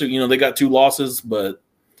especially they got 2 losses, but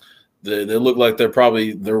they look like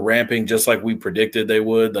they're ramping just like we predicted they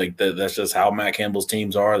would. Like that's just how Matt Campbell's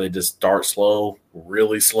teams are. They just start slow,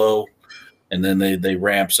 really slow, and then they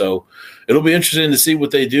ramp. So it'll be interesting to see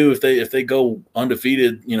what they do if they go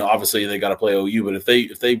undefeated. Obviously they got to play OU, but if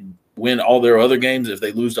they win all their other games, if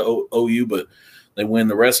they lose to OU, but they win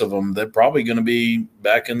the rest of them, they're probably going to be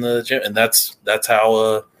back in the champ. And that's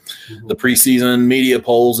how the preseason media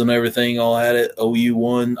polls and everything all had it. OU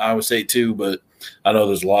won, Iowa State 2, but I know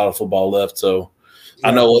there's a lot of football left. So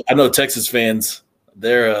I know Texas fans,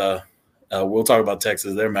 they're we'll talk about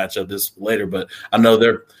Texas, their matchup this later, but I know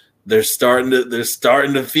they're starting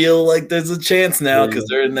to feel like there's a chance now, because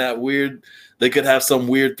they're in that weird. They could have some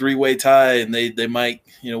weird 3-way tie, and they might,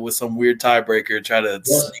 with some weird tiebreaker, try to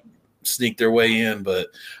sneak their way in. But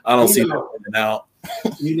I don't see them winning out.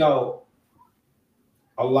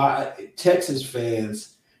 A lot of Texas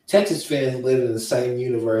fans live in the same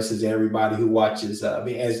universe as everybody who watches.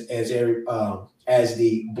 As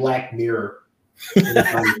the Black Mirror.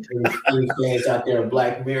 Any fans out there,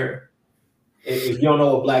 Black Mirror. If you don't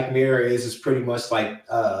know what Black Mirror is, it's pretty much like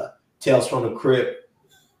Tales from the Crypt.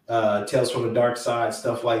 Tales from the Dark Side,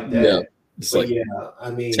 stuff like that. Yeah, it's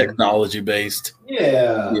technology based.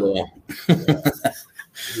 Yeah.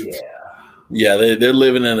 They're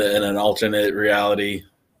living in an alternate reality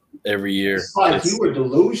every year. It's like you were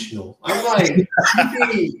delusional. I'm like,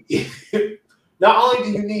 not only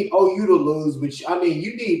do you need OU to lose, but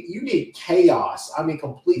you need chaos.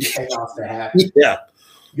 Complete chaos to happen. Yeah,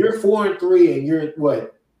 you're 4-3, and you're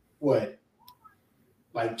what, like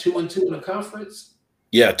 2-2 in the conference.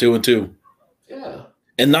 Yeah, 2-2. Yeah.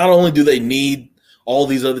 And not only do they need all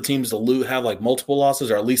these other teams to have like multiple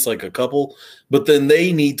losses, or at least like a couple, but then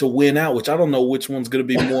they need to win out, which I don't know which one's going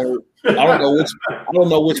to be more. I don't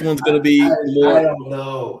know which one's going to be more. I don't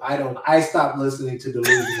know. I stopped listening to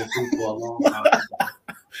delusional people a long time ago.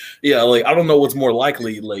 Yeah, like I don't know what's more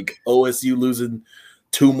likely, like OSU losing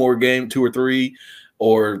 2 or 3,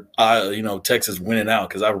 or Texas winning out,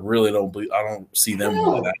 because I really don't see them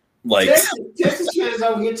winning out. Like Texas fans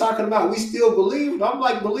over here talking about we still believe. I'm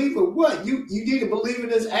like, believe in what? You need to believe in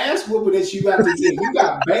this ass whooping that you got to get. You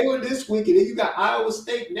got Baylor this week, and then you got Iowa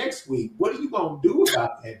State next week. What are you gonna do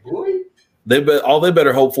about that, boy? All they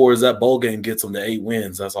better hope for is that bowl game gets them to 8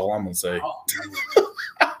 wins. That's all I'm gonna say.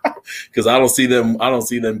 because I don't see them. I don't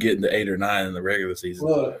see them getting to 8 or 9 in the regular season.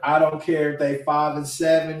 Look, I don't care if they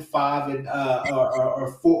 5-7, 5 and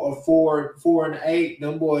or 4-8.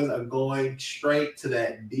 Them boys are going straight to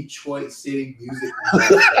that Detroit City Music.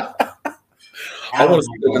 I want to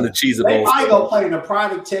see them in the Cheez It Bowl. They might go play in the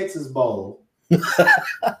private Texas Bowl.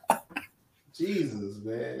 Jesus,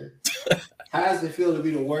 man. How does it feel to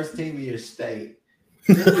be the worst team in your state?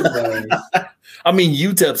 Anyway. I mean,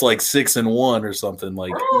 UTEP's like 6-1 or something.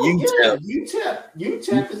 Like UTEP. Yeah,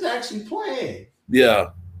 UTEP is actually playing. Yeah.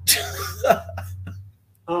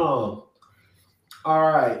 All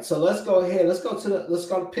right. So let's go ahead. Let's go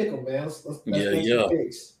to pick them, man. Let's make some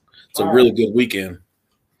picks. It's a really good weekend.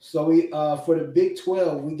 So we for the Big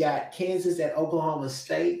 12, we got Kansas at Oklahoma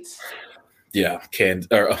State. Yeah,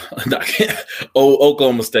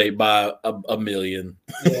 Oklahoma State by a million.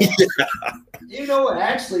 Yeah. You know what?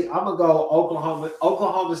 Actually, I'm gonna go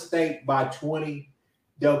Oklahoma State by 20.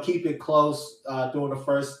 They'll keep it close during the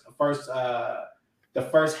first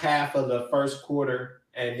half of the first quarter,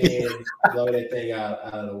 and then blow that thing out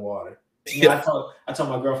of the water. You know, I told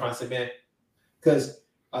my girlfriend, I said, man, because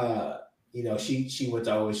you know, she went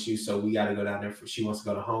to OSU, so we got to go down there. She wants to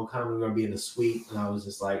go to homecoming. We're gonna be in the suite, and I was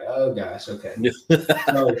just like, oh gosh, okay.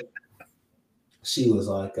 So she was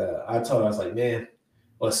like, I told her, I was like, man,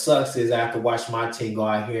 what sucks is I have to watch my team go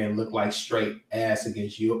out here and look like straight ass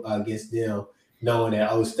against them, knowing that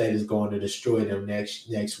O State is going to destroy them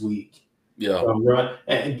next week. Yeah.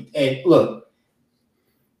 And look,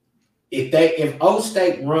 if O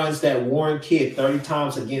State runs that Warren kid 30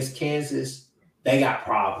 times against Kansas, they got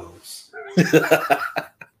problems.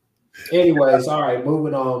 Anyways, all right,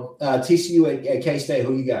 moving on. TCU at K-State,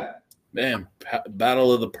 who you got? Man,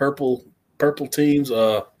 battle of the purple teams.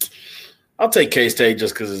 I'll take K-State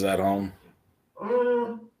just because it's at home.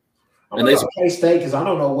 I'm going to go K-State because I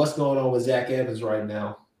don't know what's going on with Zach Evans right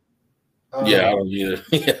now. Yeah, I don't either.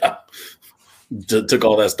 Yeah. Took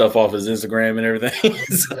all that stuff off his Instagram and everything.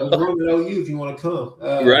 Room at OU if you want to come.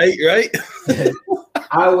 Right.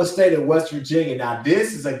 Iowa State and West Virginia. Now,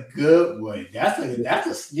 this is a good one. That's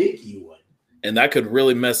a sneaky one. And that could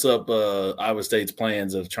really mess up Iowa State's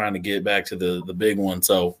plans of trying to get back to the big one.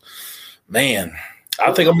 So, man,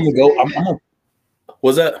 I think I'm going to go.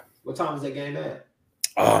 What's that? What time is that game at?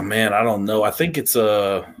 Oh, man, I don't know. I think it's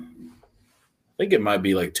I think it might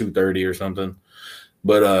be like 2:30 or something.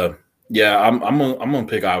 But yeah, I'm gonna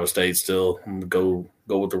pick Iowa State still. I'm gonna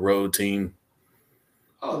go with the road team.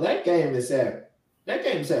 Oh, that game is at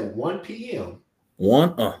 1 p.m.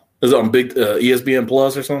 One? Is it on big ESPN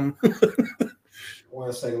Plus or something?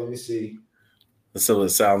 1 second, let me see. That's what it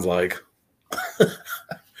sounds like.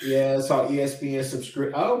 Yeah, it's on ESPN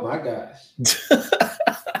subscription. Oh my gosh.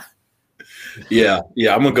 Yeah,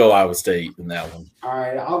 I'm gonna go Iowa State in that one. All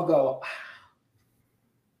right, I'll go.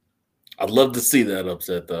 I'd love to see that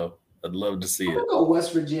upset though. I'd love to see it. I'll go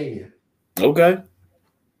West Virginia. Okay.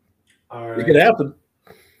 All right. It could happen.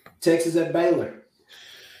 Texas at Baylor.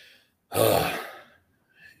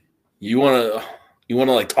 You wanna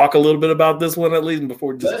like talk a little bit about this one at least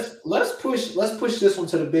before? Let's push this one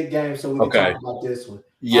to the big game so we can talk about this one.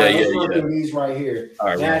 Yeah, right, let's run through these right here. All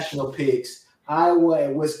right, national picks: Iowa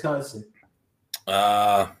and Wisconsin.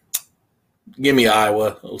 Give me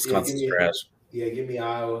Iowa. Wisconsin's trash. Yeah, give me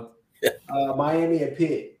Iowa. Miami and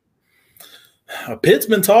Pitt. Pitt's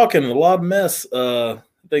been talking a lot of mess. I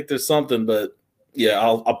think there's something, but yeah,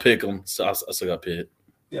 I'll pick them. So I still got Pitt.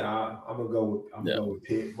 Yeah, I'm gonna go with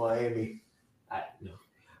Pitt. Miami.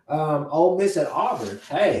 Ole Miss at Auburn.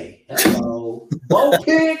 Hey, hello. Bo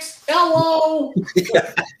picks. Hello.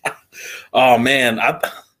 Oh man,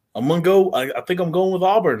 I'm gonna go. I think I'm going with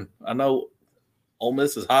Auburn. I know Ole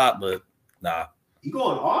Miss is hot, but nah. You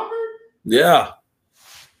going Auburn? Yeah.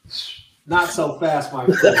 Not so fast, my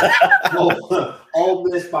friend. Ole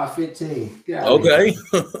Miss by 15. Okay.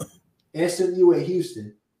 SMU at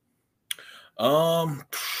Houston.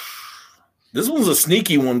 This one's a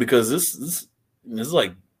sneaky one because this is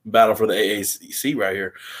like battle for the AAC right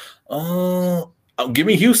here. Give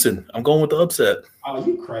me Houston. I'm going with the upset. Oh,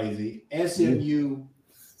 you crazy. SMU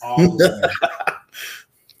all the way.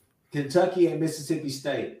 Kentucky and Mississippi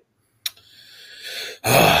State.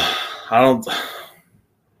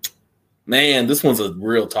 Man, this one's a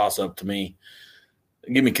real toss-up to me.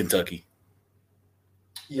 Give me Kentucky.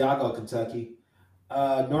 Yeah, I'll go Kentucky.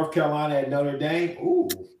 North Carolina at Notre Dame. Ooh.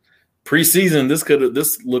 Preseason, this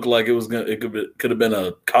looked like it could have been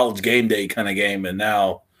a college game day kind of game, and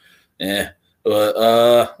now, But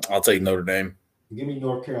I'll take Notre Dame. Give me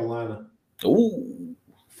North Carolina. Ooh.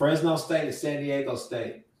 Fresno State and San Diego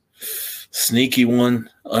State. Sneaky one,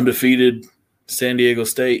 undefeated San Diego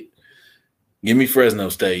State. Give me Fresno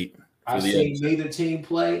State. I've seen neither team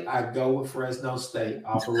play. I go with Fresno State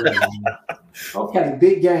off of rating. Okay,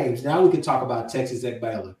 big games. Now we can talk about Texas at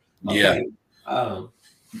Baylor. Okay. Yeah.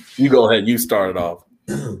 You go ahead. You start it off.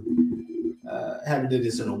 Haven't done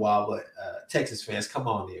this in a while, but Texas fans, come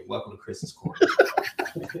on in. Welcome to Chris's Corner.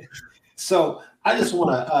 So I just want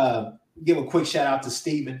to give a quick shout out to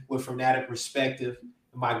Steven with Fanatic Perspective.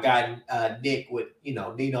 My guy Nick with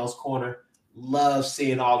Nino's Corner. Love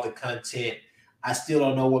seeing all the content. I still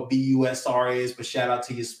don't know what BUSR is, but shout out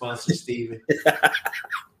to your sponsor, Steven.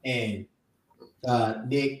 And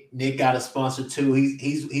Nick got a sponsor too.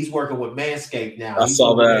 He's working with Manscaped now. I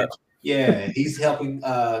saw that. Yeah, he's helping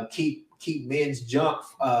keep men's junk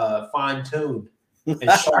fine-tuned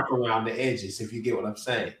and sharp around the edges, if you get what I'm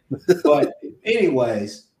saying. But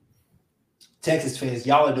anyways, Texas fans,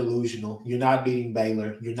 y'all are delusional. You're not beating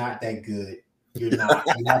Baylor. You're not that good. You're not.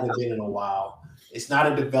 You haven't been in a while. It's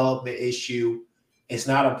not a development issue. It's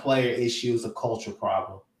not a player issue. It's a culture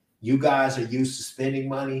problem. You guys are used to spending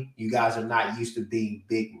money. You guys are not used to being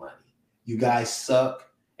big money. You guys suck,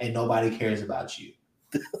 and nobody cares about you.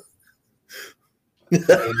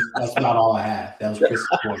 That's about all I have. That was Chris's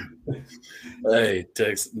point. Hey,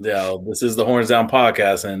 Texas. This is the Horns Down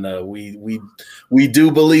podcast, and we do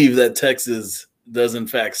believe that Texas does in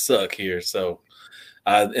fact suck here. So,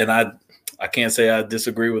 I can't say I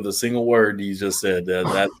disagree with a single word you just said.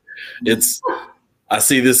 That it's. I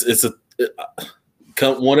see this. It's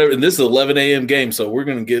whatever. And this is an 11 a.m. game, so we're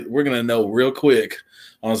gonna know real quick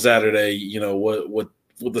on Saturday. What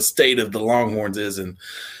the state of the Longhorns is, and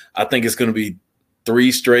I think it's going to be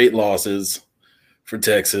 3 straight losses for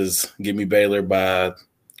Texas. Give me Baylor by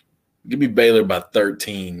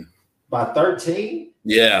 13. By 13?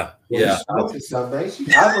 Yeah. Yeah. I'm gonna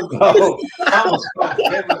go.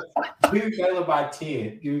 Give me Baylor by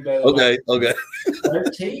 10. Give me Baylor. Okay.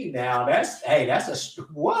 13 now. That's a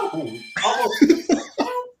whoa.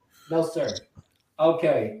 No, sir.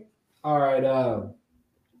 Okay. All right.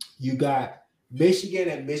 You got Michigan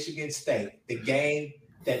and Michigan State. The game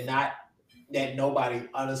that nobody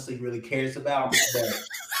honestly really cares about, but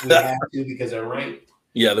we have to because they're ranked.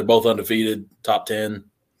 Yeah, they're both undefeated, top 10.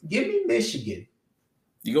 Give me Michigan.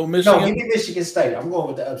 You go Michigan? No, give me Michigan State. I'm going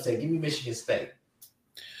with the upset. Give me Michigan State.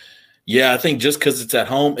 Yeah, I think just because it's at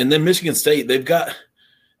home. And then Michigan State, they've got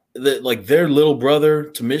their little brother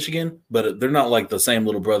to Michigan, but they're not like the same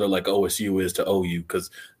little brother like OSU is to OU,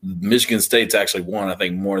 because Michigan State's actually won, I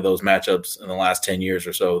think, more of those matchups in the last 10 years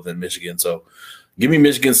or so than Michigan. So give me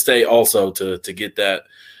Michigan State also to get that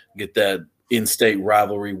in-state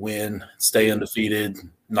rivalry win, stay undefeated,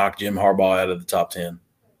 knock Jim Harbaugh out of the top 10.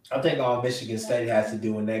 I think all Michigan State has to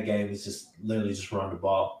do in that game is just literally just run the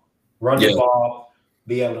ball. Run the ball,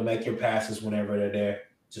 be able to make your passes whenever they're there.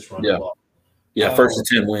 Just run the ball. Yeah, first and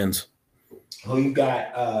 10 wins. Who you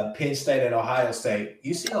got? Penn State and Ohio State.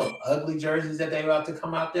 You see those ugly jerseys that they about to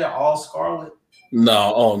come out there, all scarlet?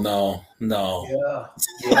 No. Oh, no.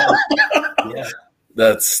 Yeah.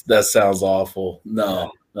 That sounds awful.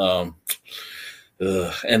 No.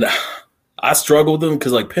 And I struggle with them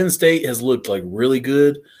because Penn State has looked really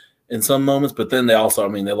good in some moments, but then they also,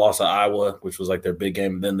 they lost to Iowa, which was their big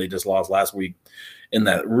game. And then they just lost last week in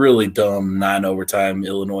that really dumb 9 overtime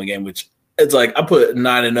Illinois game, which it's I put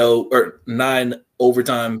 9-0 or 9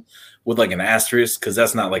 overtime with an asterisk, because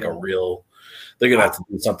that's not a real. They're gonna have to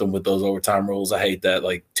do something with those overtime rules. I hate that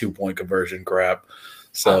 2-point conversion crap.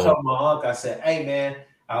 So I told my uncle, I said, "Hey man,"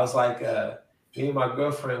 I was me and my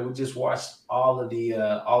girlfriend, we just watched all of the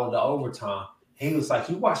overtime. He was like,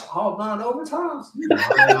 "You watched all 9 overtimes?" And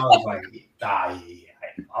I was like, yeah.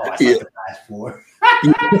 Oh, I said the last 4.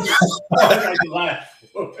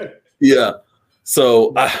 Yeah.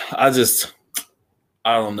 So I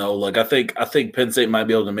don't know. I think Penn State might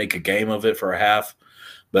be able to make a game of it for a half,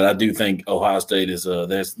 but I do think Ohio State is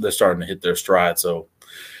they're starting to hit their stride. So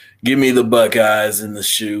give me the Buckeyes in the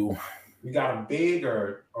shoe. You got them big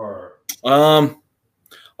or I'll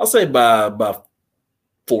say by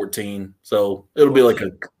 14. So it'll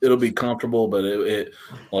be comfortable, but it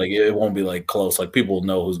won't be close. People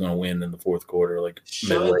know who's going to win in the fourth quarter.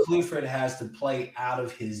 Sean Clifford has to play out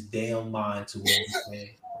of his damn mind to win this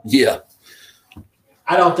game. Yeah.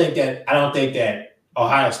 I don't think that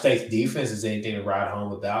Ohio State's defense is anything to ride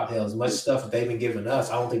home about. Hell, as much stuff that they've been giving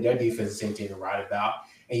us, I don't think their defense is anything to ride about.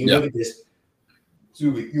 And you look at this,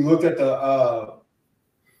 you look at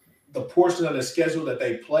the portion of the schedule that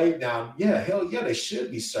they played now, they should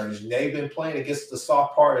be surging. They've been playing against the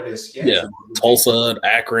soft part of their schedule. Yeah, Tulsa,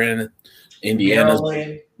 Akron, Indiana.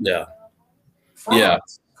 Maryland. Yeah. France. Yeah.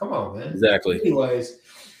 Come on, man. Exactly. Anyways,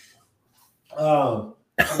 as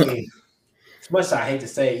much as I hate to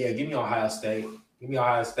say it, give me Ohio State. Give me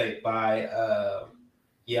Ohio State by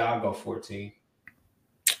I'll go 14.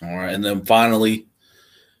 All right, and then finally,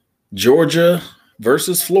 Georgia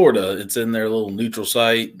versus Florida. It's in their little neutral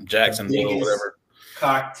site, Jacksonville, whatever.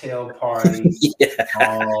 Cocktail party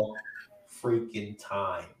all freaking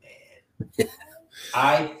time, man.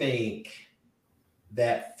 I think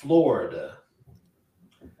that Florida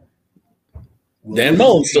Dan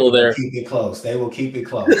Mullen's still there. Keep it close. They will keep it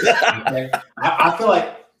close. Okay? I feel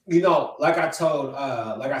like, like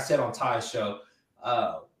I said on Ty's show,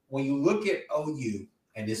 when you look at OU,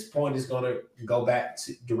 and this point is going to go back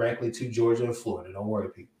directly to Georgia and Florida. Don't worry,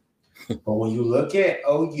 people. But when you look at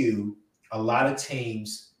OU, a lot of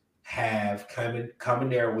teams have come in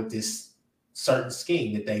there with this certain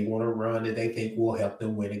scheme that they want to run that they think will help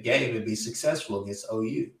them win a game and be successful against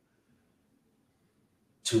OU.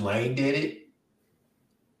 Tulane did it.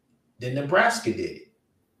 Then Nebraska did it.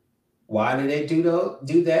 Why did they do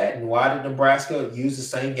that? And why did Nebraska use the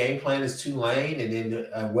same game plan as Tulane, and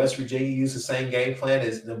then West Virginia use the same game plan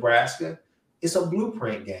as Nebraska? It's a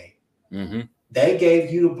blueprint game. Mm-hmm. They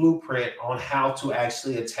gave you the blueprint on how to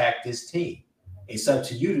actually attack this team. It's up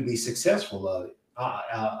to you to be successful of it.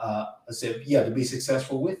 To be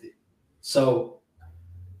successful with it. So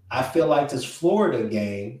I feel like this Florida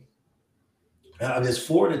game, this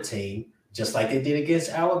Florida team, just like they did against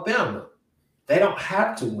Alabama, they don't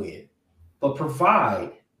have to win, but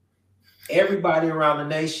provide everybody around the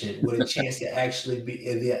nation with a chance to actually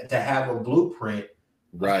to have a blueprint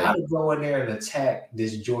right, how to go in there and attack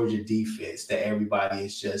this Georgia defense that everybody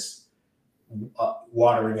is just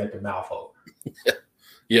watering at the mouth over.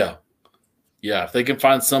 Yeah. If they can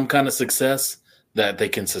find some kind of success that they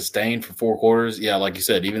can sustain for 4 quarters, like you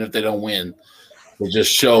said, even if they don't win, they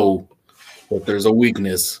just show that there's a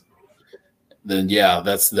weakness. Then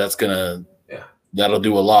that's gonna that'll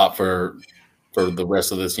do a lot for the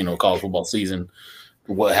rest of this college football season.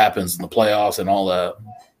 What happens in the playoffs and all that.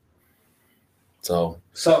 So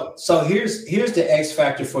here's the X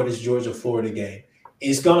factor for this Georgia-Florida game.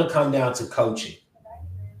 It's going to come down to coaching,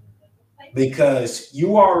 because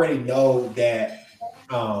you already know that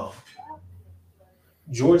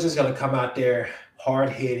Georgia's going to come out there hard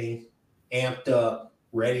hitting, amped up,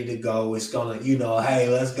 ready to go. It's going to, hey,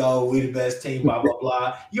 let's go. We the best team, blah, blah,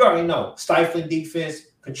 blah. You already know. Stifling defense,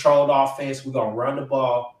 controlled offense. We're going to run the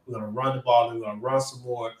ball. We're going to run the ball. Then we're going to run some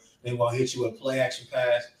more. Then we're going to hit you with a play action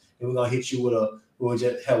pass. Then we're going to hit you with we're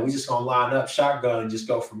just going to line up shotgun and just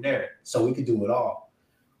go from there. So we can do it all.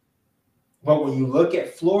 But when you look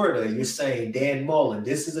at Florida, you're saying, Dan Mullen,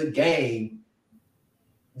 this is a game.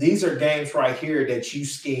 These are games right here that you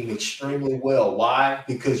scheme extremely well. Why?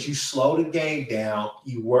 Because you slow the game down,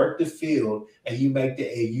 you work the field, and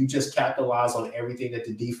you just capitalize on everything that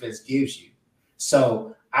the defense gives you.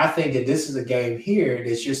 So I think that this is a game here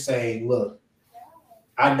that you're saying, look,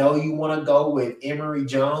 I know you want to go with Emory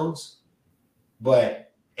Jones,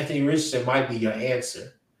 but Anthony Richardson might be your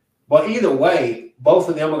answer. But either way, both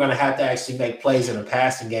of them are going to have to actually make plays in a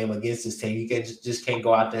passing game against this team. You just can't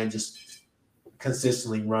go out there and just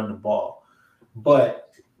consistently run the ball.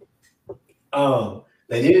 But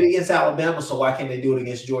they did it against Alabama, so why can't they do it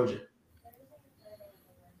against Georgia?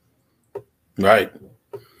 Right.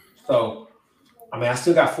 So, I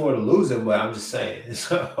still got Florida losing, but I'm just saying.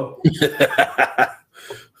 So.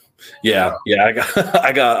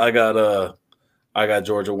 I got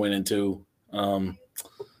Georgia winning too. I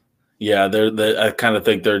kind of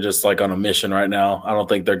think they're just like on a mission right now. I don't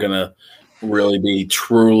think they're gonna really be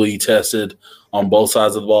truly tested on both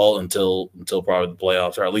sides of the ball until probably the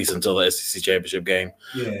playoffs, or at least until the SEC championship game.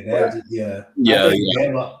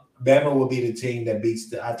 Bama will be the team that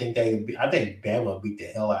beats I think Bama beat the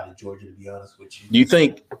hell out of Georgia, to be honest with you. Do you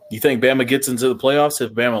think Bama gets into the playoffs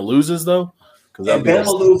if Bama loses though? If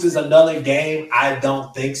Bama loses another game, I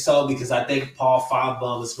don't think so, because I think Paul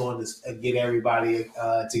Finebaum is going to get everybody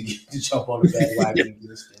to jump on the bandwagon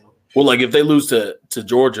against them. Well, like if they lose to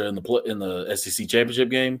Georgia in the SEC championship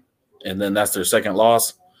game, and then that's their second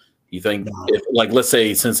loss, you think let's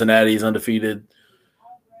say Cincinnati's undefeated,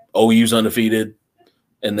 OU's undefeated,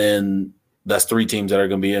 and then that's 3 teams that are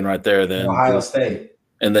going to be in right there. Then Ohio State,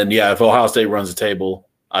 and then if Ohio State runs the table,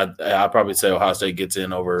 I'd probably say Ohio State gets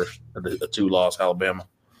in over a 2-loss Alabama.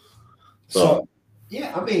 So you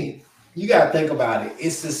got to think about it.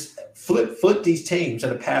 It's just flip these teams in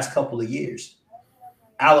the past couple of years.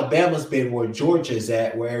 Alabama's been where Georgia's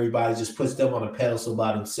at, where everybody just puts them on a pedestal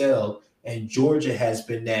by themselves. And Georgia has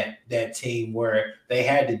been that team where they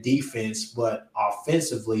had the defense, but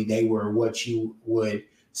offensively they were what you would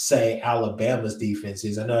say Alabama's defense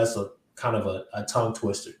is. I know that's a kind of a tongue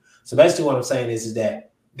twister. So basically what I'm saying is that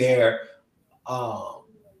they're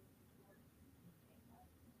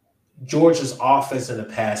Georgia's offense in the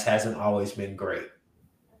past hasn't always been great.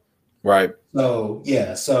 Right. So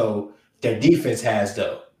so their defense has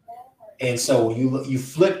though. And so when you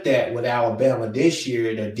flip that with Alabama this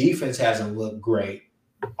year, their defense hasn't looked great.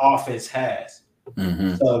 Offense has.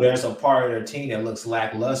 Mm-hmm. So there's a part of their team that looks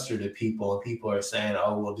lackluster to people, and people are saying,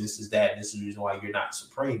 "Oh, well, this is that. And this is the reason why you're not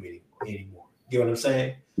supreme anymore." You know what I'm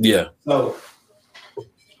saying? Yeah. So,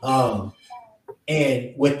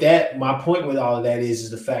 and with that, my point with all of that is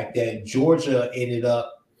the fact that Georgia ended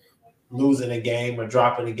up losing a game or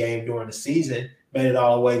dropping a game during the season, made it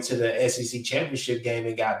all the way to the SEC championship game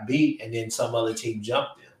and got beat, and then some other team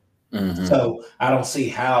jumped them. Mm-hmm. So I don't see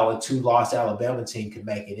how a 2-loss Alabama team could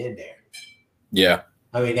make it in there. Yeah.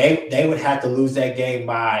 I mean, they would have to lose that game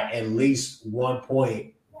by at least 1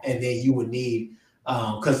 point, and then you would need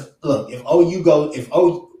because look, if OU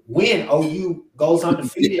goes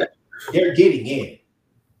undefeated, they're getting in.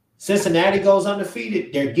 Cincinnati goes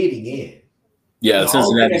undefeated, they're getting in. Yeah,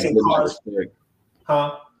 Cincinnati's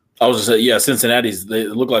huh? I was just saying, yeah, Cincinnati's they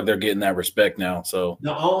look like they're getting that respect now. So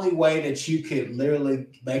the only way that you could literally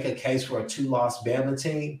make a case for a 2-loss Bama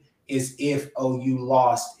team is if OU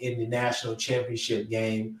lost in the national championship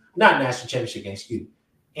game, not national championship game, excuse me,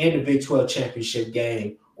 in the Big 12 championship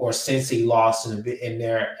game, or Cincy lost in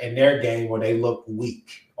their game where they looked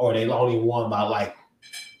weak or they only won by like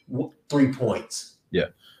 3 points. Yeah.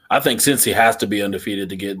 I think Cincy has to be undefeated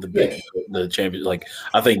to get the champion. Like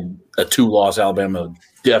I think a 2-loss Alabama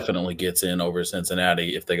definitely gets in over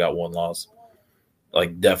Cincinnati if they got 1 loss.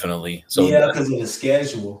 Like definitely. So yeah, because of the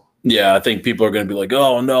schedule. Yeah, I think people are going to be like,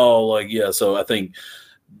 oh no, like yeah. So I think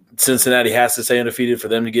Cincinnati has to stay undefeated for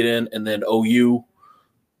them to get in, and then OU.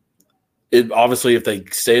 Obviously if they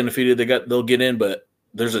stay undefeated, they'll get in, but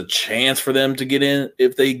there's a chance for them to get in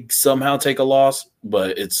if they somehow take a loss.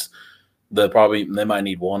 But they might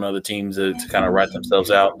need one other team to kind of write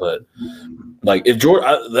themselves out. But like if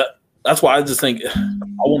Georgia, that's why I just think I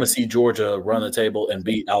want to see Georgia run the table and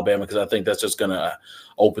beat Alabama because I think that's just going to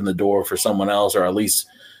open the door for someone else, or at least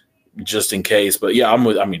just in case. But yeah,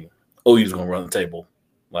 OU's going to run the table.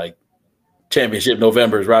 Like championship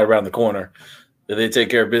November is right around the corner. If they take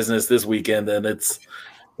care of business this weekend, then it's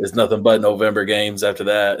nothing but November games after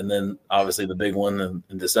that, and then obviously the big one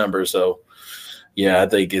in December. So yeah, I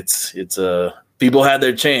think it's people had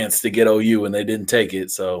their chance to get OU and they didn't take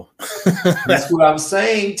it. So that's what I'm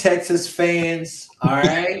saying, Texas fans. All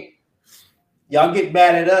right, y'all get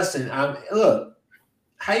mad at us, and look.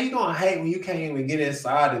 How you gonna hate when you can't even get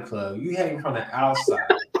inside the club? You hating from the outside.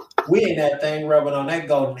 We in that thing rubbing on that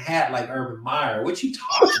golden hat like Urban Meyer. What you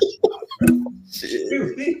talking about?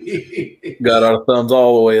 Got our thumbs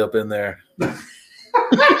all the way up in there. But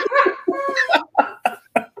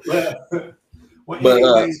I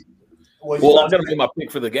got to get my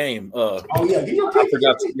pick for the game. Get your pick.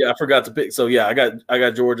 I forgot to pick. So yeah, I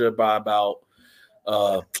got Georgia by about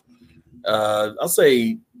I'll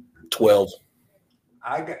say 12.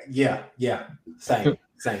 Same.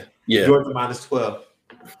 Yeah. Georgia minus 12.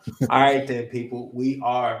 All right, then, people. We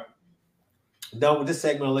are done with this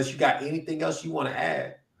segment unless you got anything else you want to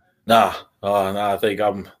add. Nah, I think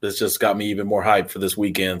this just got me even more hyped for this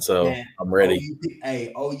weekend, so man, I'm ready.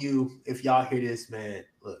 OU, if y'all hear this, man,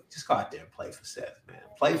 look, just go out there and play for Seth, man.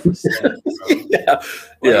 Play for Seth, bro.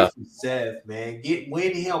 Play for Seth, man.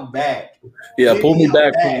 Win him back. Yeah, pull me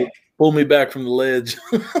back from the ledge.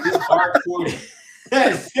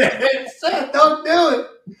 Seth, don't do it.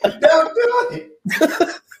 Don't do it.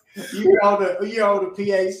 You're on the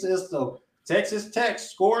PA system. Texas Tech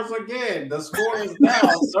scores again. The score is now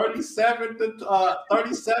 37 to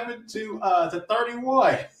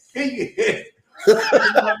 31.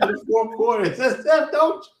 The fourth quarter. Seth,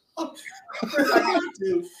 don't jump. I got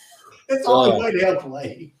to. It's the only way they'll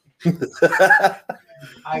play.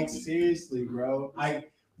 Seriously, bro.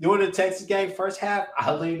 During the Texas game, first half,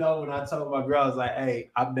 I leaned over and I told my girl, I was like, hey,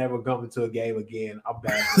 I'm never coming to a game again. I'm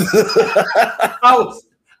back.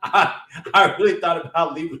 I really thought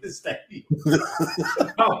about leaving the stadium.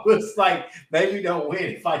 I was like, maybe don't win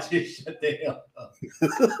if I just shut the hell up.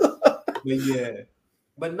 But yeah.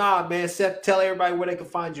 But nah, man, Seth, tell everybody where they can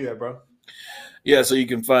find you at, bro. Yeah, so you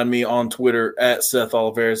can find me on Twitter at Seth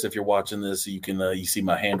Oliveris. If you're watching this, you can you see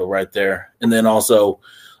my handle right there. And then also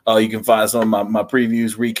you can find some of my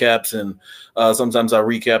previews, recaps, and sometimes I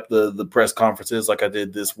recap the press conferences like I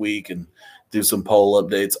did this week and do some poll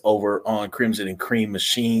updates over on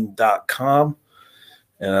crimsonandcreammachine.com.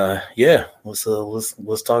 And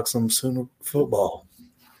let's talk some Sooner football.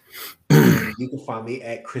 You can find me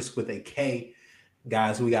at Kchris with a K.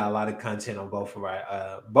 Guys, we got a lot of content on both of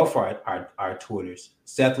our Twitters.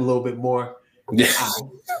 Seth a little bit more than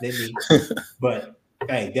me, but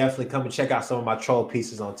Hey, definitely come and check out some of my troll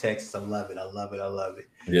pieces on Texas. I love it. I love it. I love it.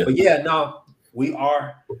 Yeah. But yeah, no, we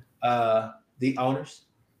are the owners,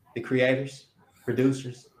 the creators,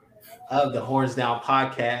 producers of the Horns Down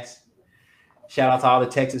podcast. Shout out to all the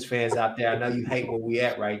Texas fans out there. I know you hate where we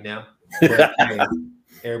at right now, but hey,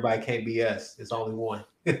 everybody can't be us. It's only one.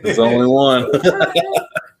 There's only one.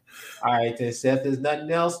 All right, then, Seth, there's nothing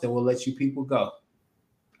else, then we'll let you people go.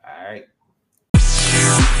 All right.